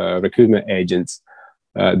recruitment agents,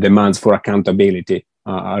 demands for accountability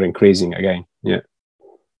are increasing again. Yeah.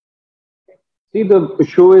 See, the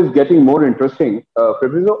show is getting more interesting.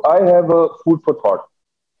 Fabrizio, I have a food for thought.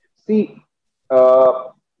 See,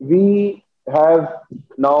 we have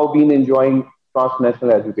now been enjoying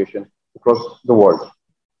transnational education across the world.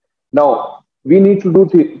 Now, we need to do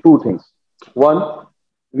two things. One,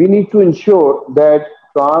 we need to ensure that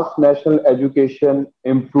transnational education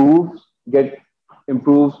improves day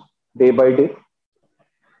by day.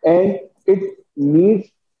 And it needs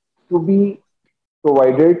to be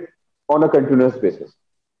provided on a continuous basis.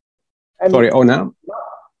 And sorry, oh no.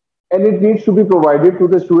 And it needs to be provided to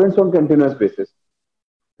the students on continuous basis.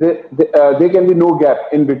 There can be no gap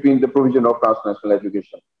in between the provision of transnational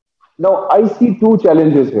education. Now, I see two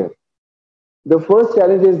challenges here. The first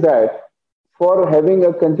challenge is that for having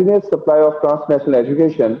a continuous supply of transnational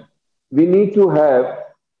education, we need to have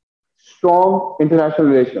strong international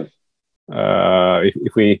relations.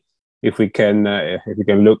 If we can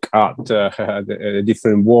look at the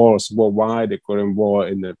different wars worldwide, the current war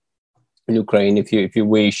in Ukraine, if you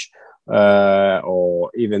wish, or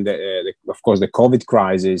even of course the COVID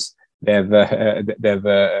crisis, they've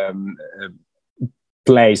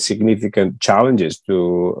placed significant challenges to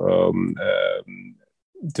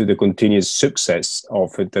the continuous success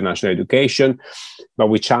of international education. But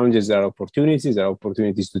with challenges, there are opportunities. There are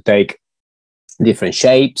opportunities to take different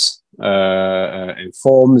shapes and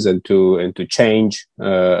forms, and to change,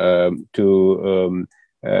 to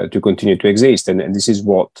continue to exist. And this is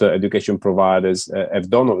what education providers have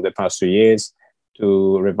done over the past 2 years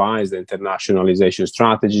to revise the internationalization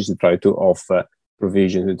strategies, to try to offer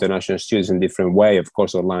provision to international students in a different way. Of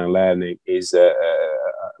course, online learning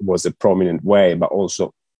was a prominent way, but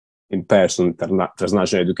also in-person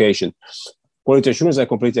transnational education. Quality assurance, I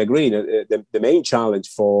completely agree. The main challenge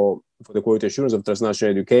for the quality assurance of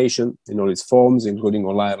transnational education in all its forms, including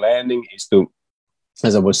online learning, is to,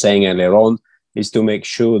 as I was saying earlier on, is to make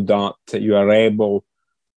sure that you are able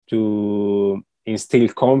to instill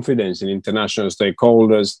confidence in international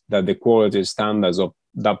stakeholders that the quality standards of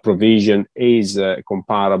that provision is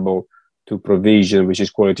comparable to provision which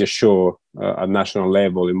is quality assured at national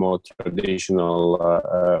level in more traditional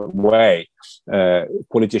way.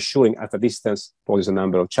 Quality assuring at a distance poses a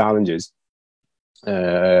number of challenges,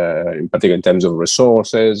 in particular in terms of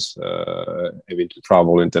resources, having to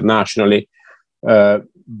travel internationally.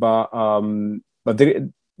 But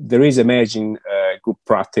there is emerging good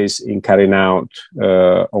practice in carrying out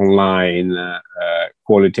online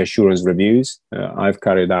quality assurance reviews. I've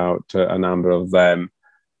carried out a number of them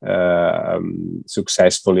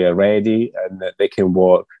successfully already, and they can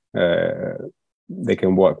work they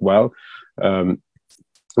can work well.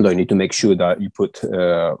 Although you need to make sure that you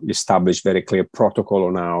establish very clear protocol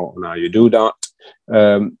on how you do that.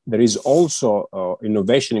 There is also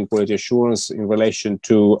innovation in quality assurance in relation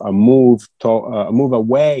to a move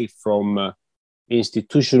away from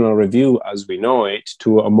institutional review as we know it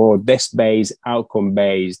to a more desk-based,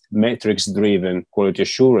 outcome-based, metrics-driven quality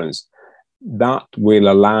assurance. That will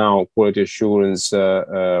allow quality assurance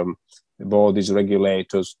bodies,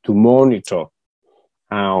 regulators to monitor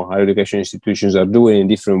how higher education institutions are doing in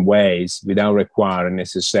different ways without requiring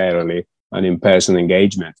necessarily an in-person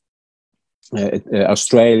engagement.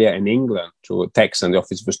 Australia and England, through TEX and the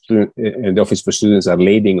Office for Students, are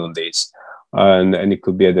leading on this, and it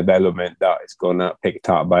could be a development that is going to be picked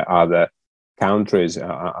up by other countries.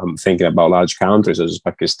 I'm thinking about large countries such as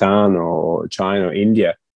Pakistan or China or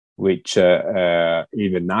India, which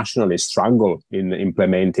even nationally struggle in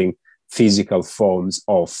implementing physical forms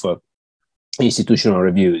of institutional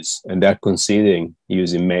reviews, and they're considering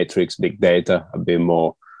using metrics, big data a bit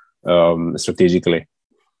more strategically.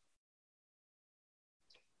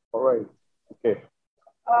 All right. Okay.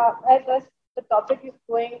 As the topic is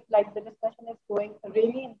going, like the discussion is going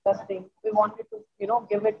really interesting, we wanted to,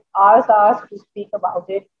 give it hours to speak about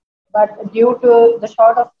it. But due to the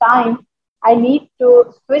short of time, I need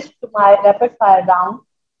to switch to my rapid fire round.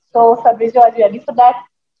 So, Fabrizio, are you ready for that?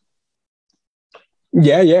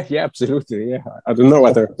 Yeah, absolutely. Yeah, I don't know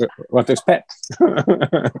what to expect. All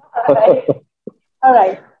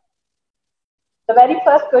right. The very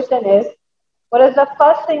first question is, what is the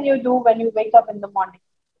first thing you do when you wake up in the morning?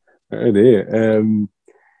 Oh dear.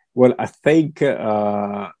 Well, I think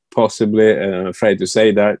possibly, I'm afraid to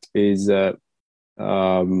say that, is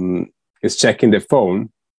checking the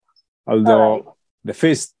phone. Although the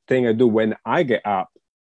first thing I do when I get up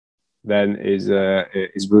then is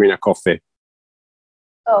brewing a coffee.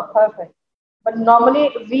 Oh, perfect. But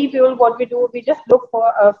normally what we do, we just look for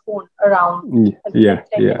a phone around. Yeah.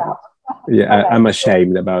 I'm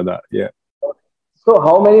ashamed about that. Yeah. So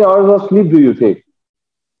how many hours of sleep do you take?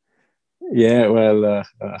 Yeah, well,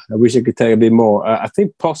 I wish I could take a bit more. I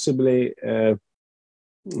think possibly, I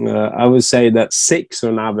would say that 6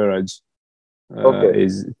 on average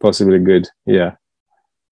is possibly good. Yeah.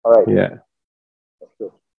 All right. Yeah. That's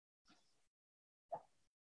good.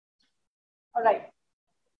 All right.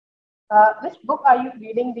 Which book are you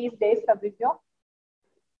reading these days, Fabrizio?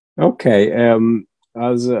 Okay.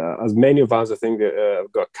 As many of us, I think,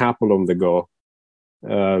 I've got a couple on the go.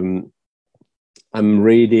 I'm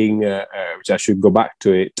reading, which I should go back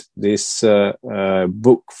to it, this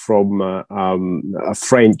book from a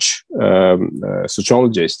French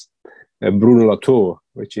sociologist, Bruno Latour,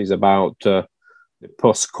 which is about the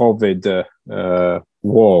post-COVID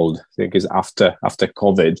world. I think is after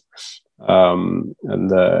COVID,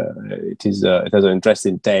 and it has an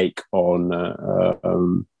interesting take on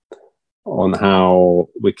how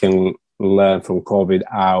we can learn from COVID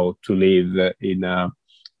how to live in a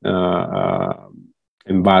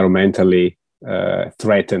environmentally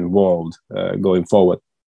threatened world going forward.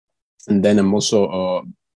 And then I'm also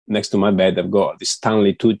next to my bed, I've got the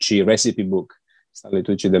Stanley Tucci recipe book. Stanley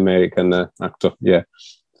Tucci, the American actor, yeah.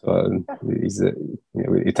 So he's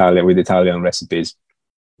with Italian recipes.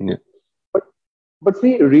 Yeah. But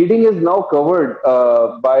see, reading is now covered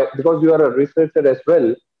because you are a researcher as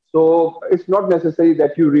well. So it's not necessary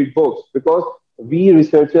that you read books, because we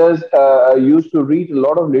researchers used to read a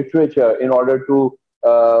lot of literature in order to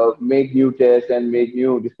make new tests and make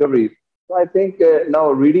new discoveries. So I think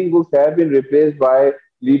now reading books have been replaced by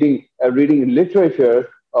reading literature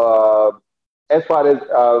as far as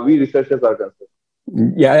we researchers are concerned.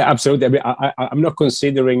 Yeah, absolutely. I mean, I'm not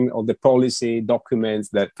considering all the policy documents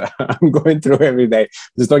that I'm going through every day.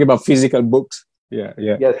 Just talking about physical books. Yeah.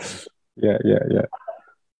 Yes. Yeah.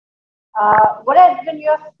 What has been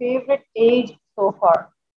your favorite age so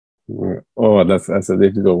far? Oh, that's a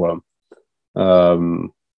difficult one.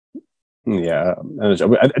 Yeah,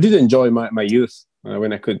 I did enjoy my youth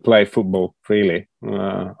when I could play football freely.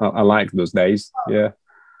 I liked those days. Yeah,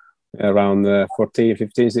 around 14,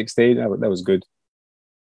 15, 16. That was good.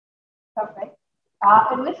 Perfect.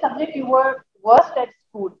 In which subject you were worst at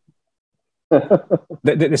school?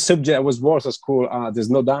 The subject I was worst at school, there's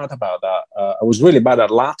no doubt about that. I was really bad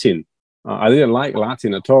at Latin. I didn't like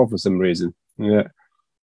Latin at all for some reason. Yeah.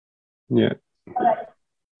 All right.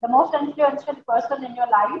 The most influential person in your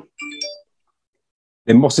life?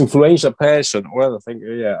 The most influential person? Well, I think,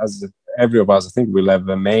 as every of us, I think we'll have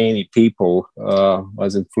many people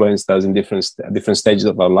has influenced us in different stages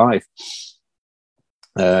of our life.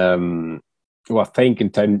 Well, I think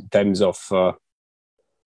in terms of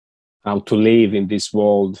how to live in this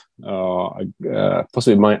world.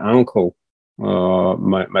 Possibly my uncle,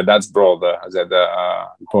 my dad's brother, has had an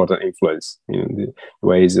important influence in the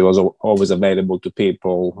ways he was always available to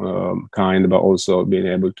people, kind, but also being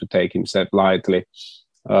able to take himself lightly.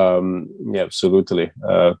 Yeah, absolutely.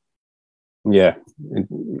 Yeah,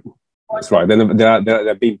 that's right. Then there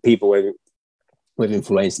have been people who have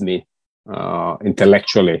influenced me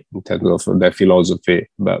intellectually in terms of their philosophy,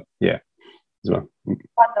 but yeah, as well.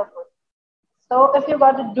 Wonderful. So if you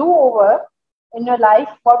got a do-over in your life,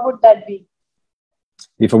 what would that be?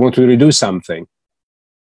 If I want to redo something,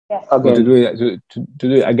 yes. Okay. To do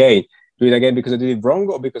it again. Do it again because I did it wrong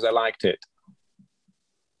or because I liked it?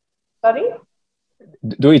 Sorry?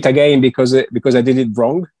 Do it again because I did it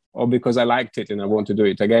wrong or because I liked it and I want to do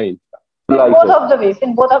it again? In both of the ways.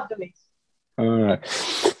 In both of the ways. All right.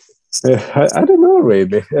 I don't know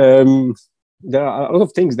really. There are a lot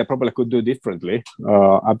of things that probably I could do differently.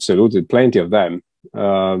 Absolutely, plenty of them.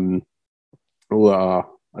 There are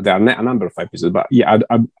a number of episodes, but yeah,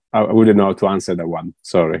 I wouldn't know how to answer that one.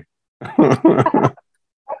 Sorry. Okay.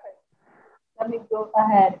 Let me go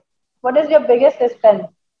ahead. What is your biggest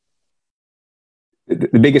strength?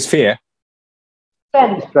 The biggest fear?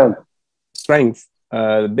 Strength.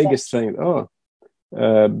 The biggest strength. Oh.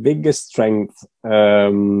 Biggest strength. I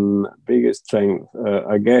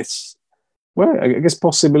guess. Well, I guess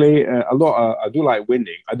possibly a lot. I do like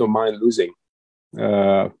winning. I don't mind losing.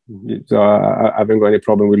 So I haven't got any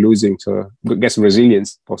problem with losing. So I guess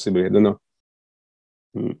resilience, possibly. I don't know.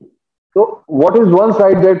 So, what is one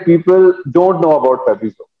side that people don't know about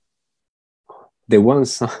Fabrizio? The one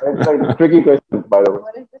side. That's a tricky question, by the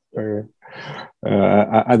way.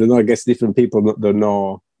 I don't know. I guess different people don't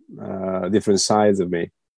know different sides of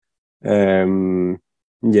me. Yeah,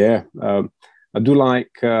 I do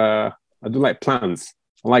like plants.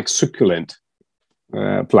 I like succulent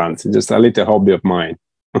plants. It's just a little hobby of mine.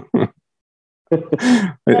 I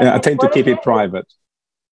tend to keep it private.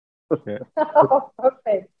 Yeah. Oh,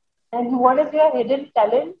 perfect. And what is your hidden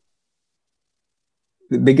talent?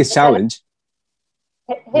 The biggest challenge?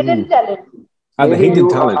 Hidden talent. The hidden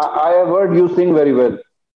talent. I have heard you sing very well.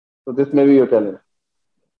 So this may be your talent.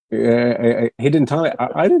 Hidden talent?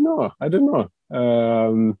 I don't know.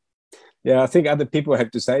 Yeah, I think other people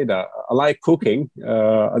have to say that. I like cooking.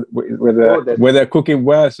 Whether cooking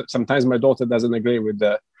well, sometimes my daughter doesn't agree with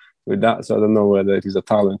that, so I don't know whether it is a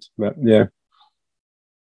talent. But yeah.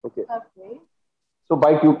 Okay. So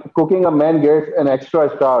by cooking, a man gets an extra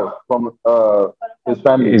star from his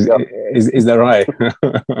family. Is that right?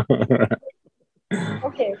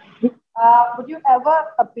 Okay. Would you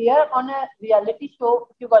ever appear on a reality show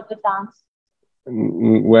if you got the chance?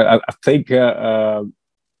 Well, I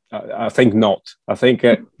think not. I think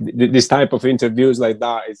this type of interviews like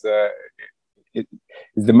that is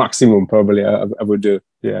the maximum probably I would do.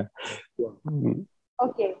 Yeah.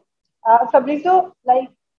 Okay. Fabrizio,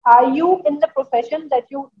 are you in the profession that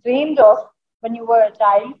you dreamed of when you were a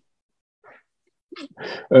child?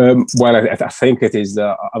 Well, I think it is.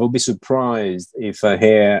 I would be surprised if I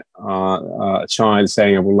hear a child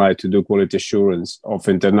saying, "I would like to do quality assurance of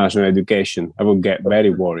international education." I would get very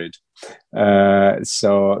worried.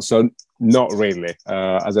 So not really.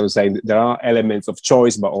 As I was saying, there are elements of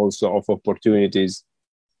choice, but also of opportunities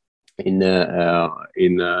in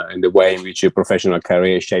the way in which your professional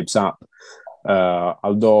career shapes up.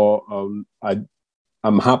 Although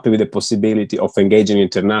I'm happy with the possibility of engaging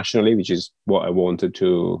internationally, which is what I wanted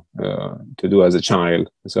to do as a child.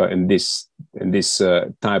 So, and this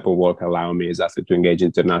type of work allow me exactly to engage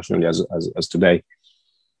internationally as today.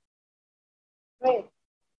 Great.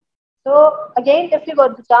 So again, if you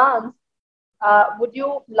got the chance, would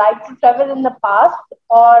you like to travel in the past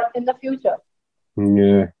or in the future?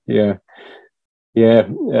 Yeah.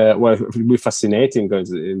 Well, it would be fascinating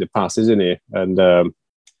because in the past, isn't it? And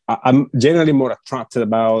I'm generally more attracted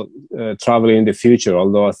about traveling in the future,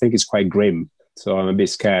 although I think it's quite grim. So I'm a bit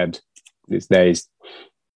scared these days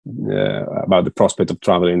about the prospect of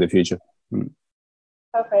traveling in the future.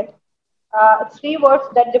 Perfect. 3 words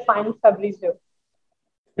that define Fabrizio.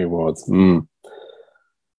 3 words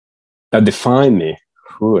that define me.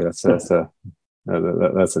 Ooh, that's a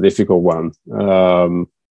difficult one.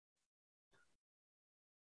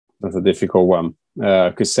 That's a difficult one.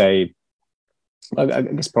 I could say, I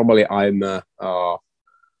guess probably I'm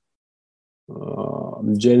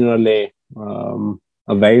generally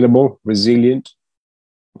available, resilient,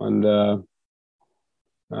 and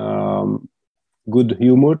good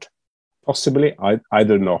humored. Possibly, I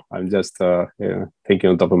don't know. I'm just thinking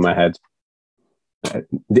on top of my head.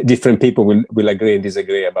 Different people will agree and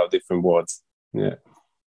disagree about different words. Yeah.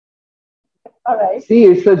 All right. See,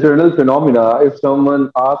 it's a general phenomena. If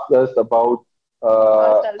someone asks us about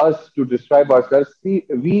us to describe ourselves, see,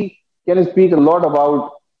 we can speak a lot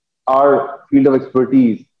about our field of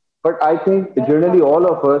expertise. But I think generally all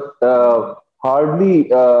of us hardly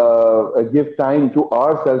give time to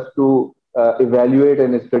ourselves to evaluate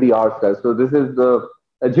and study ourselves. So this is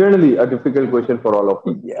generally a difficult question for all of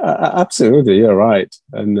us. Yeah, absolutely. You're right.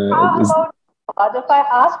 And How about if I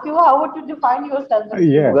ask you, how would you define yourself?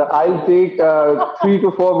 yeah. Well, I'll take 3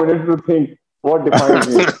 to 4 minutes to think what defines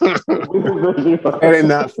me. Fair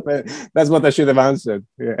enough. That's what I should have answered.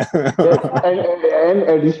 Yeah. Yes, and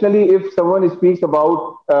additionally, if someone speaks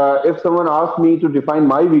about, if someone asks me to define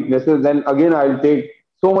my weaknesses, then again I'll take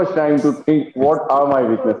so much time to think what are my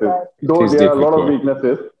weaknesses. Though there are a lot of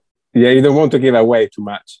weaknesses. Yeah, you don't want to give away too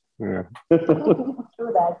much. Yeah. True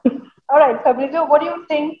that. All right, Fabrizio, what do you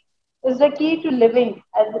think is the key to living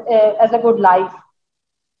as a good life?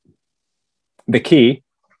 The key?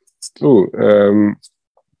 Well,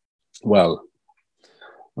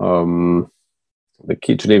 the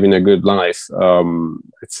key to living a good life,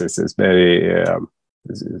 it's a very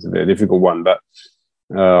difficult one, but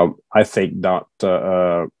I think that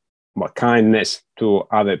kindness to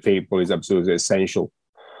other people is absolutely essential.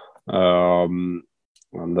 And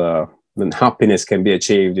happiness can be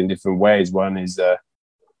achieved in different ways. One is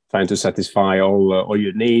trying to satisfy all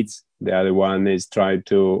your needs. The other one is trying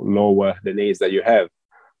to lower the needs that you have.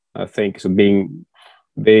 I think so. Being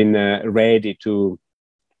ready to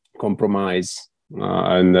compromise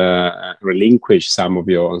and relinquish some of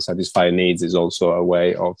your unsatisfied needs is also a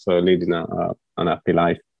way of leading an happy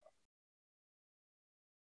life.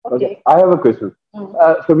 Okay, I have a question.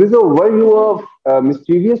 Fabrizio, were you a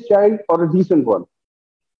mischievous child or a decent one?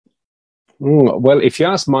 Well, if you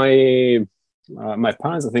ask my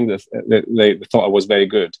parents, I think that they thought I was very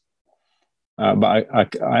good. But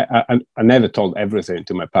I never told everything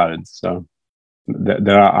to my parents, so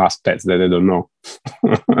there are aspects that they don't know.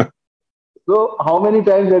 So, how many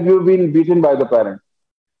times have you been beaten by the parents?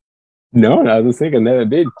 No, I don't think I've never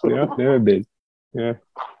been. Yeah, never been. Yeah.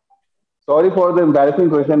 Sorry for the embarrassing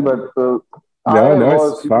question, but I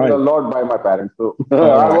was beaten a lot by my parents. So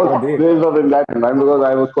I was raised up in that time because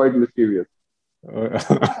I was quite mischievous. All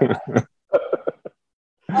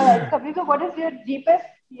right, Fabrizio, what is your deepest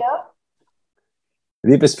fear?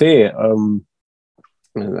 Deepest fear,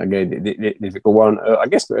 again, the difficult one. I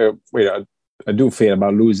guess I do fear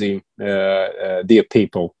about losing dear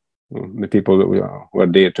people, the people that who are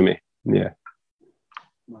dear to me. Yeah.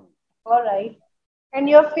 All right. And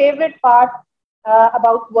your favorite part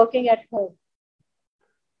about working at home?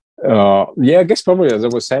 Yeah, I guess probably, as I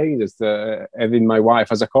was saying, is having my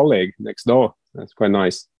wife as a colleague next door. That's quite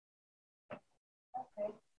nice. Okay.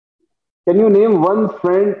 Can you name one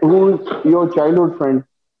friend who's your childhood friend?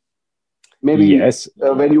 Maybe yes.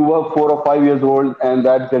 When you were 4 or 5 years old and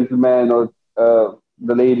that gentleman or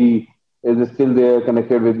the lady is still there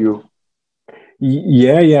connected with you.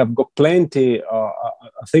 Yeah, I've got plenty.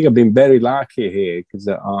 I think I've been very lucky here because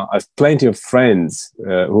I've plenty of friends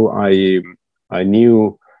who I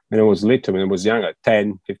knew when I was little, when I was younger,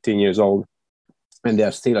 10, 15 years old, and they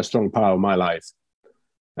are still a strong part of my life.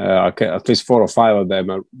 At least 4 or 5 of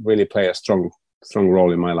them really play a strong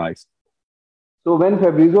role in my life. So when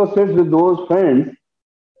Fabrizio sits with those friends,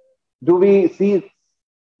 do we see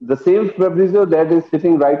the same Fabrizio that is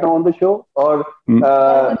sitting right now on the show, or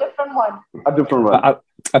a different one? A different one.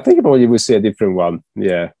 I think probably you will see a different one.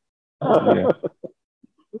 Yeah. Yeah.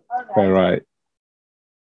 All right.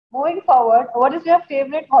 Moving forward, what is your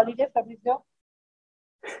favorite holiday, Fabrizio?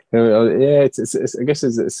 Yeah, I guess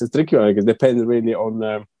it's a tricky one. It depends really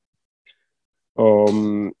on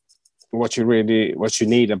what you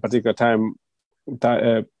need at a particular time,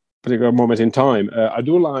 particular moment in time. I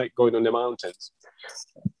do like going on the mountains,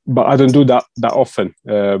 but I don't do that often.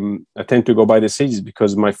 I tend to go by the seas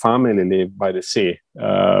because my family live by the sea.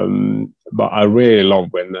 But I really love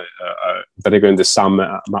when, particularly in the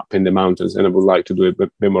summer, I'm up in the mountains, and I would like to do it a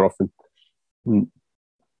bit more often.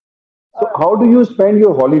 So how do you spend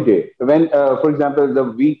your holiday when, for example, the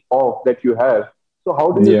week off that you have? So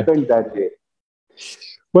how do you spend that day?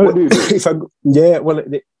 Well, what do you do?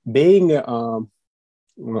 Being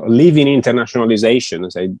living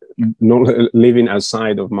internationalization, say, not living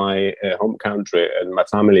outside of my home country, and my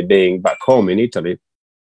family being back home in Italy,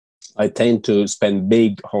 I tend to spend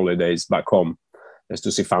big holidays back home just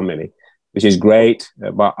to see family, which is great.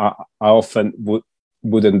 But I often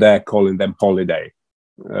wouldn't dare calling them holiday.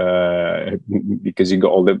 Because you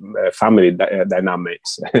got all the family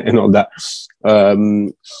dynamics and all that.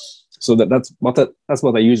 So that's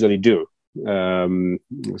what I usually do.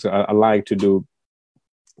 So I like to do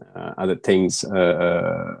other things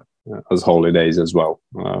as holidays as well.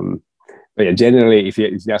 But yeah, generally, if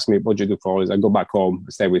you ask me what do you do for holidays, I go back home,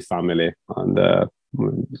 stay with family, and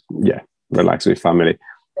yeah, relax with family.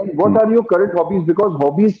 And what are your current hobbies? Because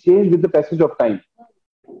hobbies change with the passage of time.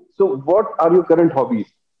 So, what are your current hobbies?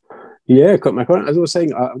 Yeah, my current, as I was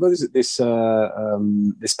saying, I've got this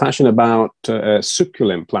passion about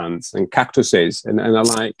succulent plants and cactuses, and I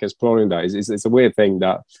like exploring that. It's a weird thing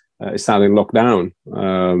that is starting lockdown,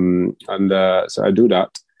 and so I do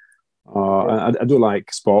that. I do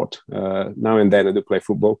like sport. Now and then I do play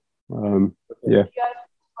football. Yeah.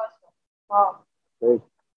 Wow.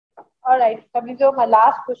 All right, Fabrizio, my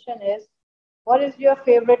last question is, what is your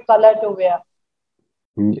favorite color to wear?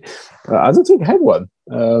 I don't think I have one.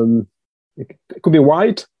 It could be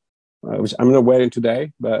white, which I'm not wearing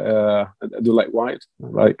today, but I do like white. I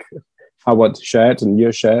like Howard's shirt and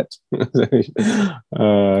your shirt. Yeah,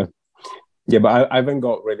 but I haven't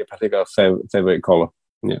got really particular favorite color.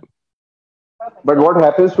 Yeah. But what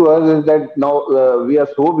happens to us is that now we are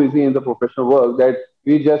so busy in the professional work that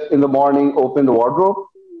we just in the morning open the wardrobe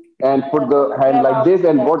and put the hand like this,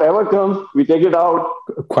 and whatever comes, we take it out.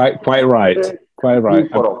 Quite right. Quite right.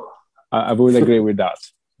 I would agree with that.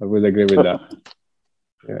 I would agree with that.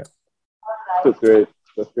 Yeah. Right. That's great.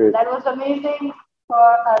 That's great. That was amazing for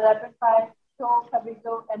a rapid fire show,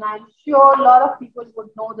 Fabrizio, and I'm sure a lot of people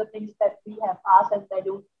would know the things that we have asked, and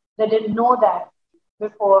they didn't know that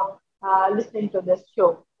before listening to this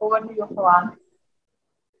show. Over to you, Fawaz.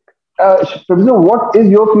 Fabrizio, what is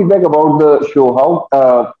your feedback about the show? How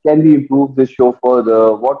can we improve this show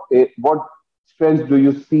further? What strengths do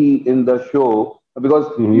you see in the show?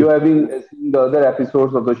 Because you have been seeing the other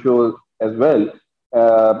episodes of the show as well.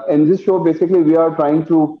 In this show, basically, we are trying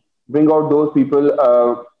to bring out those people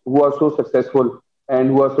who are so successful and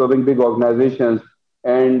who are serving big organizations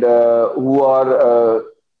and who are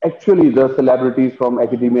actually the celebrities from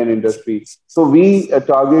academia and industry. So we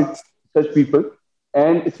target such people.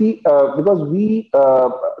 And see, because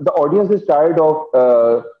the audience is tired of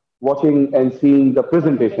watching and seeing the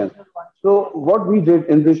presentation. So what we did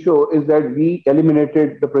in this show is that we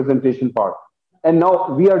eliminated the presentation part. And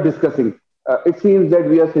now we are discussing. It seems that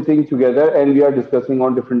we are sitting together and we are discussing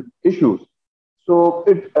on different issues. So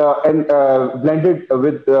blended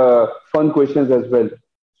with fun questions as well.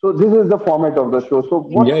 So this is the format of the show. So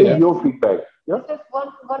what is your feedback? Yeah? This is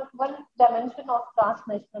one dimension of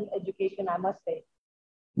transnational education, I must say.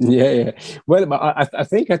 Yeah. Well, but I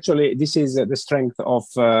think actually this is the strength of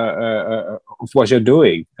what you're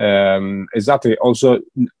doing. Exactly. Also,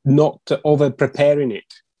 not over preparing it,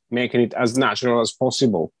 making it as natural as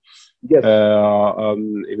possible. Yes.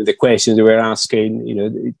 Even the questions we were asking,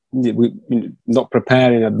 we not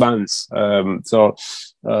prepare in advance.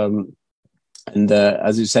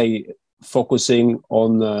 As you say, focusing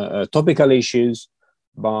on topical issues,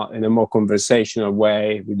 but in a more conversational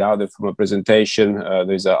way without a formal presentation.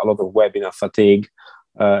 There's a lot of webinar fatigue.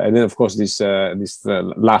 And then, of course, this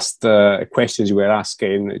last questions you were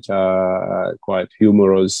asking, which are quite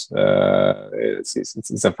humorous.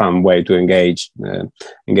 It's a fun way to engage and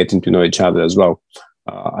getting to know each other as well.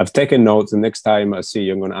 I've taken notes. The next time I see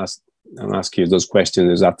you, I'm going to ask you those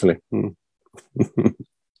questions exactly.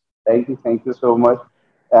 Thank you so much.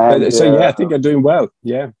 And, I think you're doing well.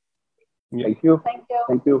 Yeah. Thank you.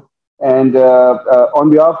 And on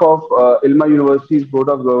behalf of ILMA University's Board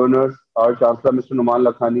of Governors, our Chancellor, Mr. Numan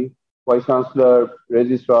Lakhani, Vice Chancellor,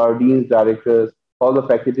 Registrar, Deans, Directors, all the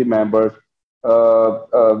faculty members,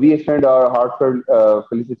 we extend our heartfelt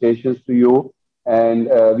felicitations to you, and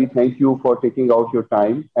we thank you for taking out your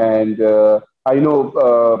time. And I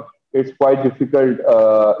know it's quite difficult,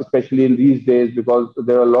 especially in these days, because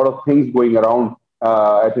there are a lot of things going around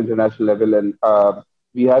at international level, and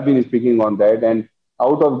we have been speaking on that. And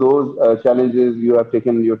out of those challenges, you have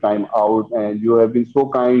taken your time out, and you have been so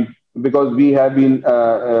kind, because we have been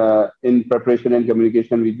in preparation and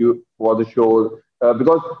communication with you for the show.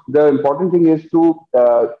 Because the important thing is to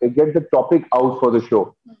get the topic out for the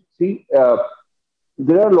show. See,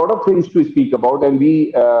 there are a lot of things to speak about, and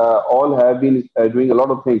we all have been doing a lot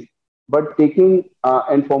of things. But taking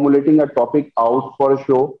and formulating a topic out for a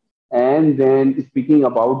show, and then speaking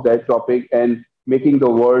about that topic and making the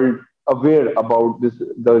world aware about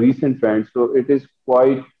the recent trends. So it is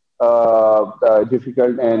quite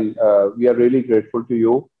difficult, and we are really grateful to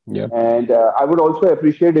you. Yeah. And I would also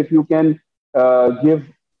appreciate if you can give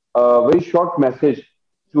a very short message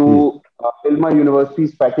to ILMA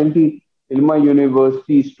University's faculty, ILMA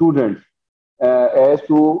University students, as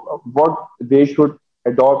to what they should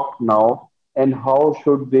adopt now, and how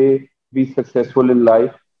should they be successful in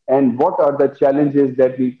life, and what are the challenges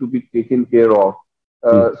that need to be taken care of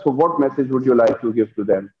So what message would you like to give to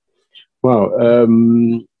them? Well,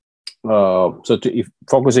 if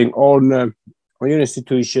focusing on your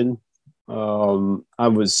institution, I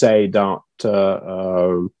would say that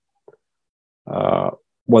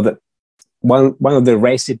one of the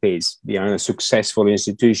recipes behind a successful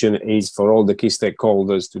institution is for all the key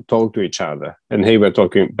stakeholders to talk to each other. And here we're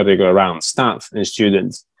talking particularly around staff and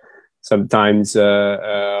students. Sometimes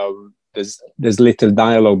there's little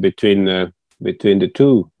dialogue between the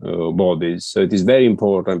two bodies. So it is very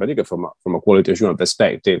important, particularly from a quality assurance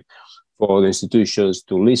perspective, for the institutions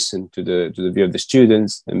to listen to the view of the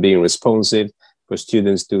students and being responsive, for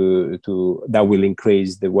students that will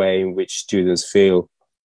increase the way in which students feel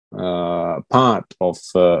part of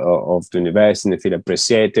the university and feel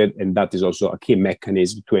appreciated, and that is also a key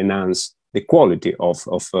mechanism to enhance the quality of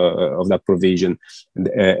that provision and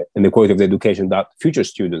the quality of the education that future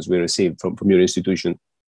students will receive from your institution.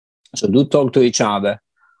 So do talk to each other.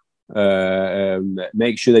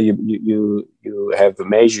 Make sure that you have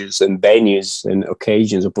measures and venues and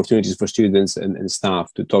occasions, opportunities for students and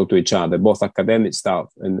staff to talk to each other, both academic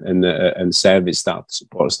staff and service staff,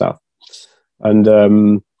 support staff,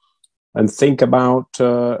 and think about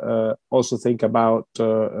also think about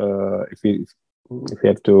if we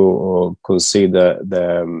have to consider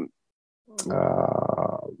the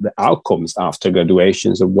outcomes after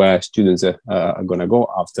graduations of where students are going to go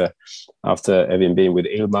after having been with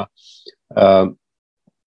ILMA.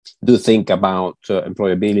 Do think about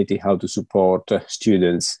employability, how to support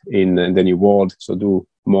students in the new world. So do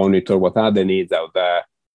monitor what are the needs out there.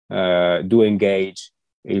 Do engage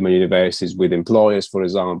ILMA universities with employers, for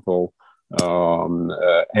example.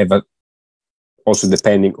 Also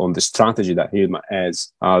depending on the strategy that ILMA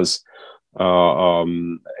has,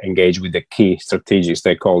 engage with the key strategic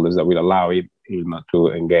stakeholders that will allow ILMA to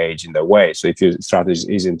engage in that way. So if your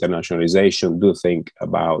strategy is internationalization, do think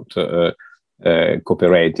about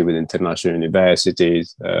cooperating with international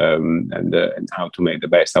universities and how to make the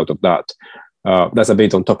best out of that. That's a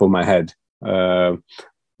bit on top of my head.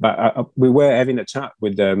 But we were having a chat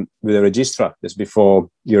with the registrar just before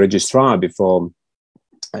your registrar before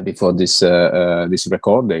this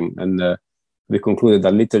recording, and we concluded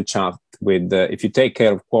a little chat with if you take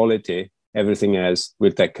care of quality, everything else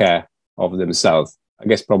will take care of themselves. I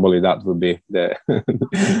guess probably that would be the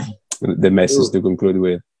the message to conclude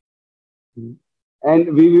with.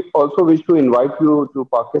 And we also wish to invite you to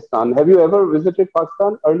Pakistan. Have you ever visited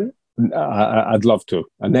Pakistan earlier? I'd love to.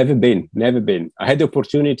 I've never been. I had the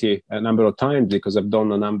opportunity a number of times because I've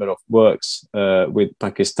done a number of works with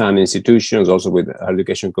Pakistan institutions, also with the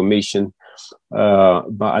Education Commission,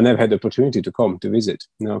 but I never had the opportunity to come to visit.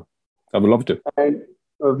 No, I would love to. And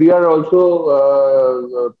we are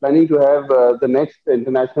also planning to have the next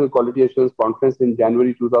International Quality Assurance Conference in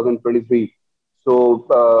January 2023. So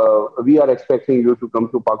we are expecting you to come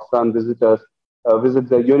to Pakistan, visit us, visit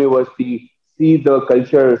the university, see the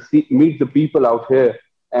culture, meet the people out here,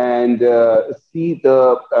 and see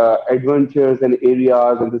the adventures and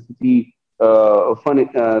areas in the city, fun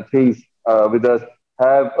things with us,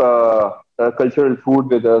 have cultural food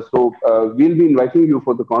with us. So we'll be inviting you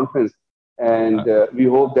for the conference, and we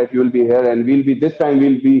hope that you will be here, and this time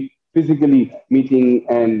we'll be physically meeting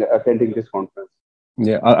and attending this conference.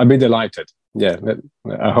 Yeah, I'll be delighted. Yeah,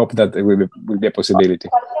 I hope that it will be a possibility.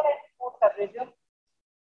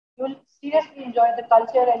 You'll seriously enjoy the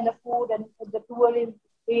culture and the food and the tourism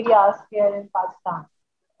areas here in Pakistan.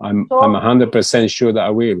 I'm 100% sure that I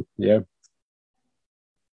will. Yeah.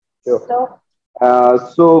 Sure.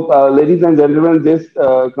 Ladies and gentlemen, this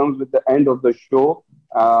comes with the end of the show.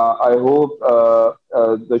 I hope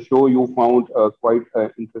the show you found quite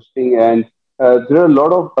interesting, and there are a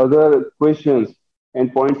lot of other questions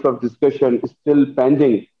and points of discussion still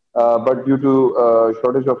pending, but due to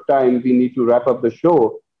shortage of time, we need to wrap up the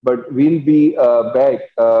show. But we'll be back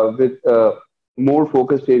with more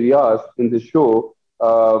focused areas in the show.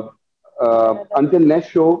 Until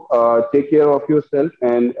next show, take care of yourself,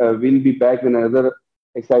 and we'll be back with another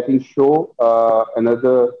exciting show,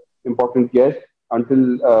 another important guest.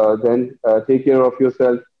 Until then, take care of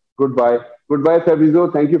yourself. Goodbye. Goodbye, Fabrizio.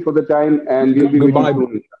 Thank you for the time, and we'll be goodbye.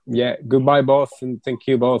 Soon. Yeah, goodbye both, and thank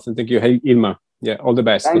you both, and thank you, hey, ILMA. Yeah, all the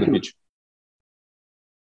best for the future.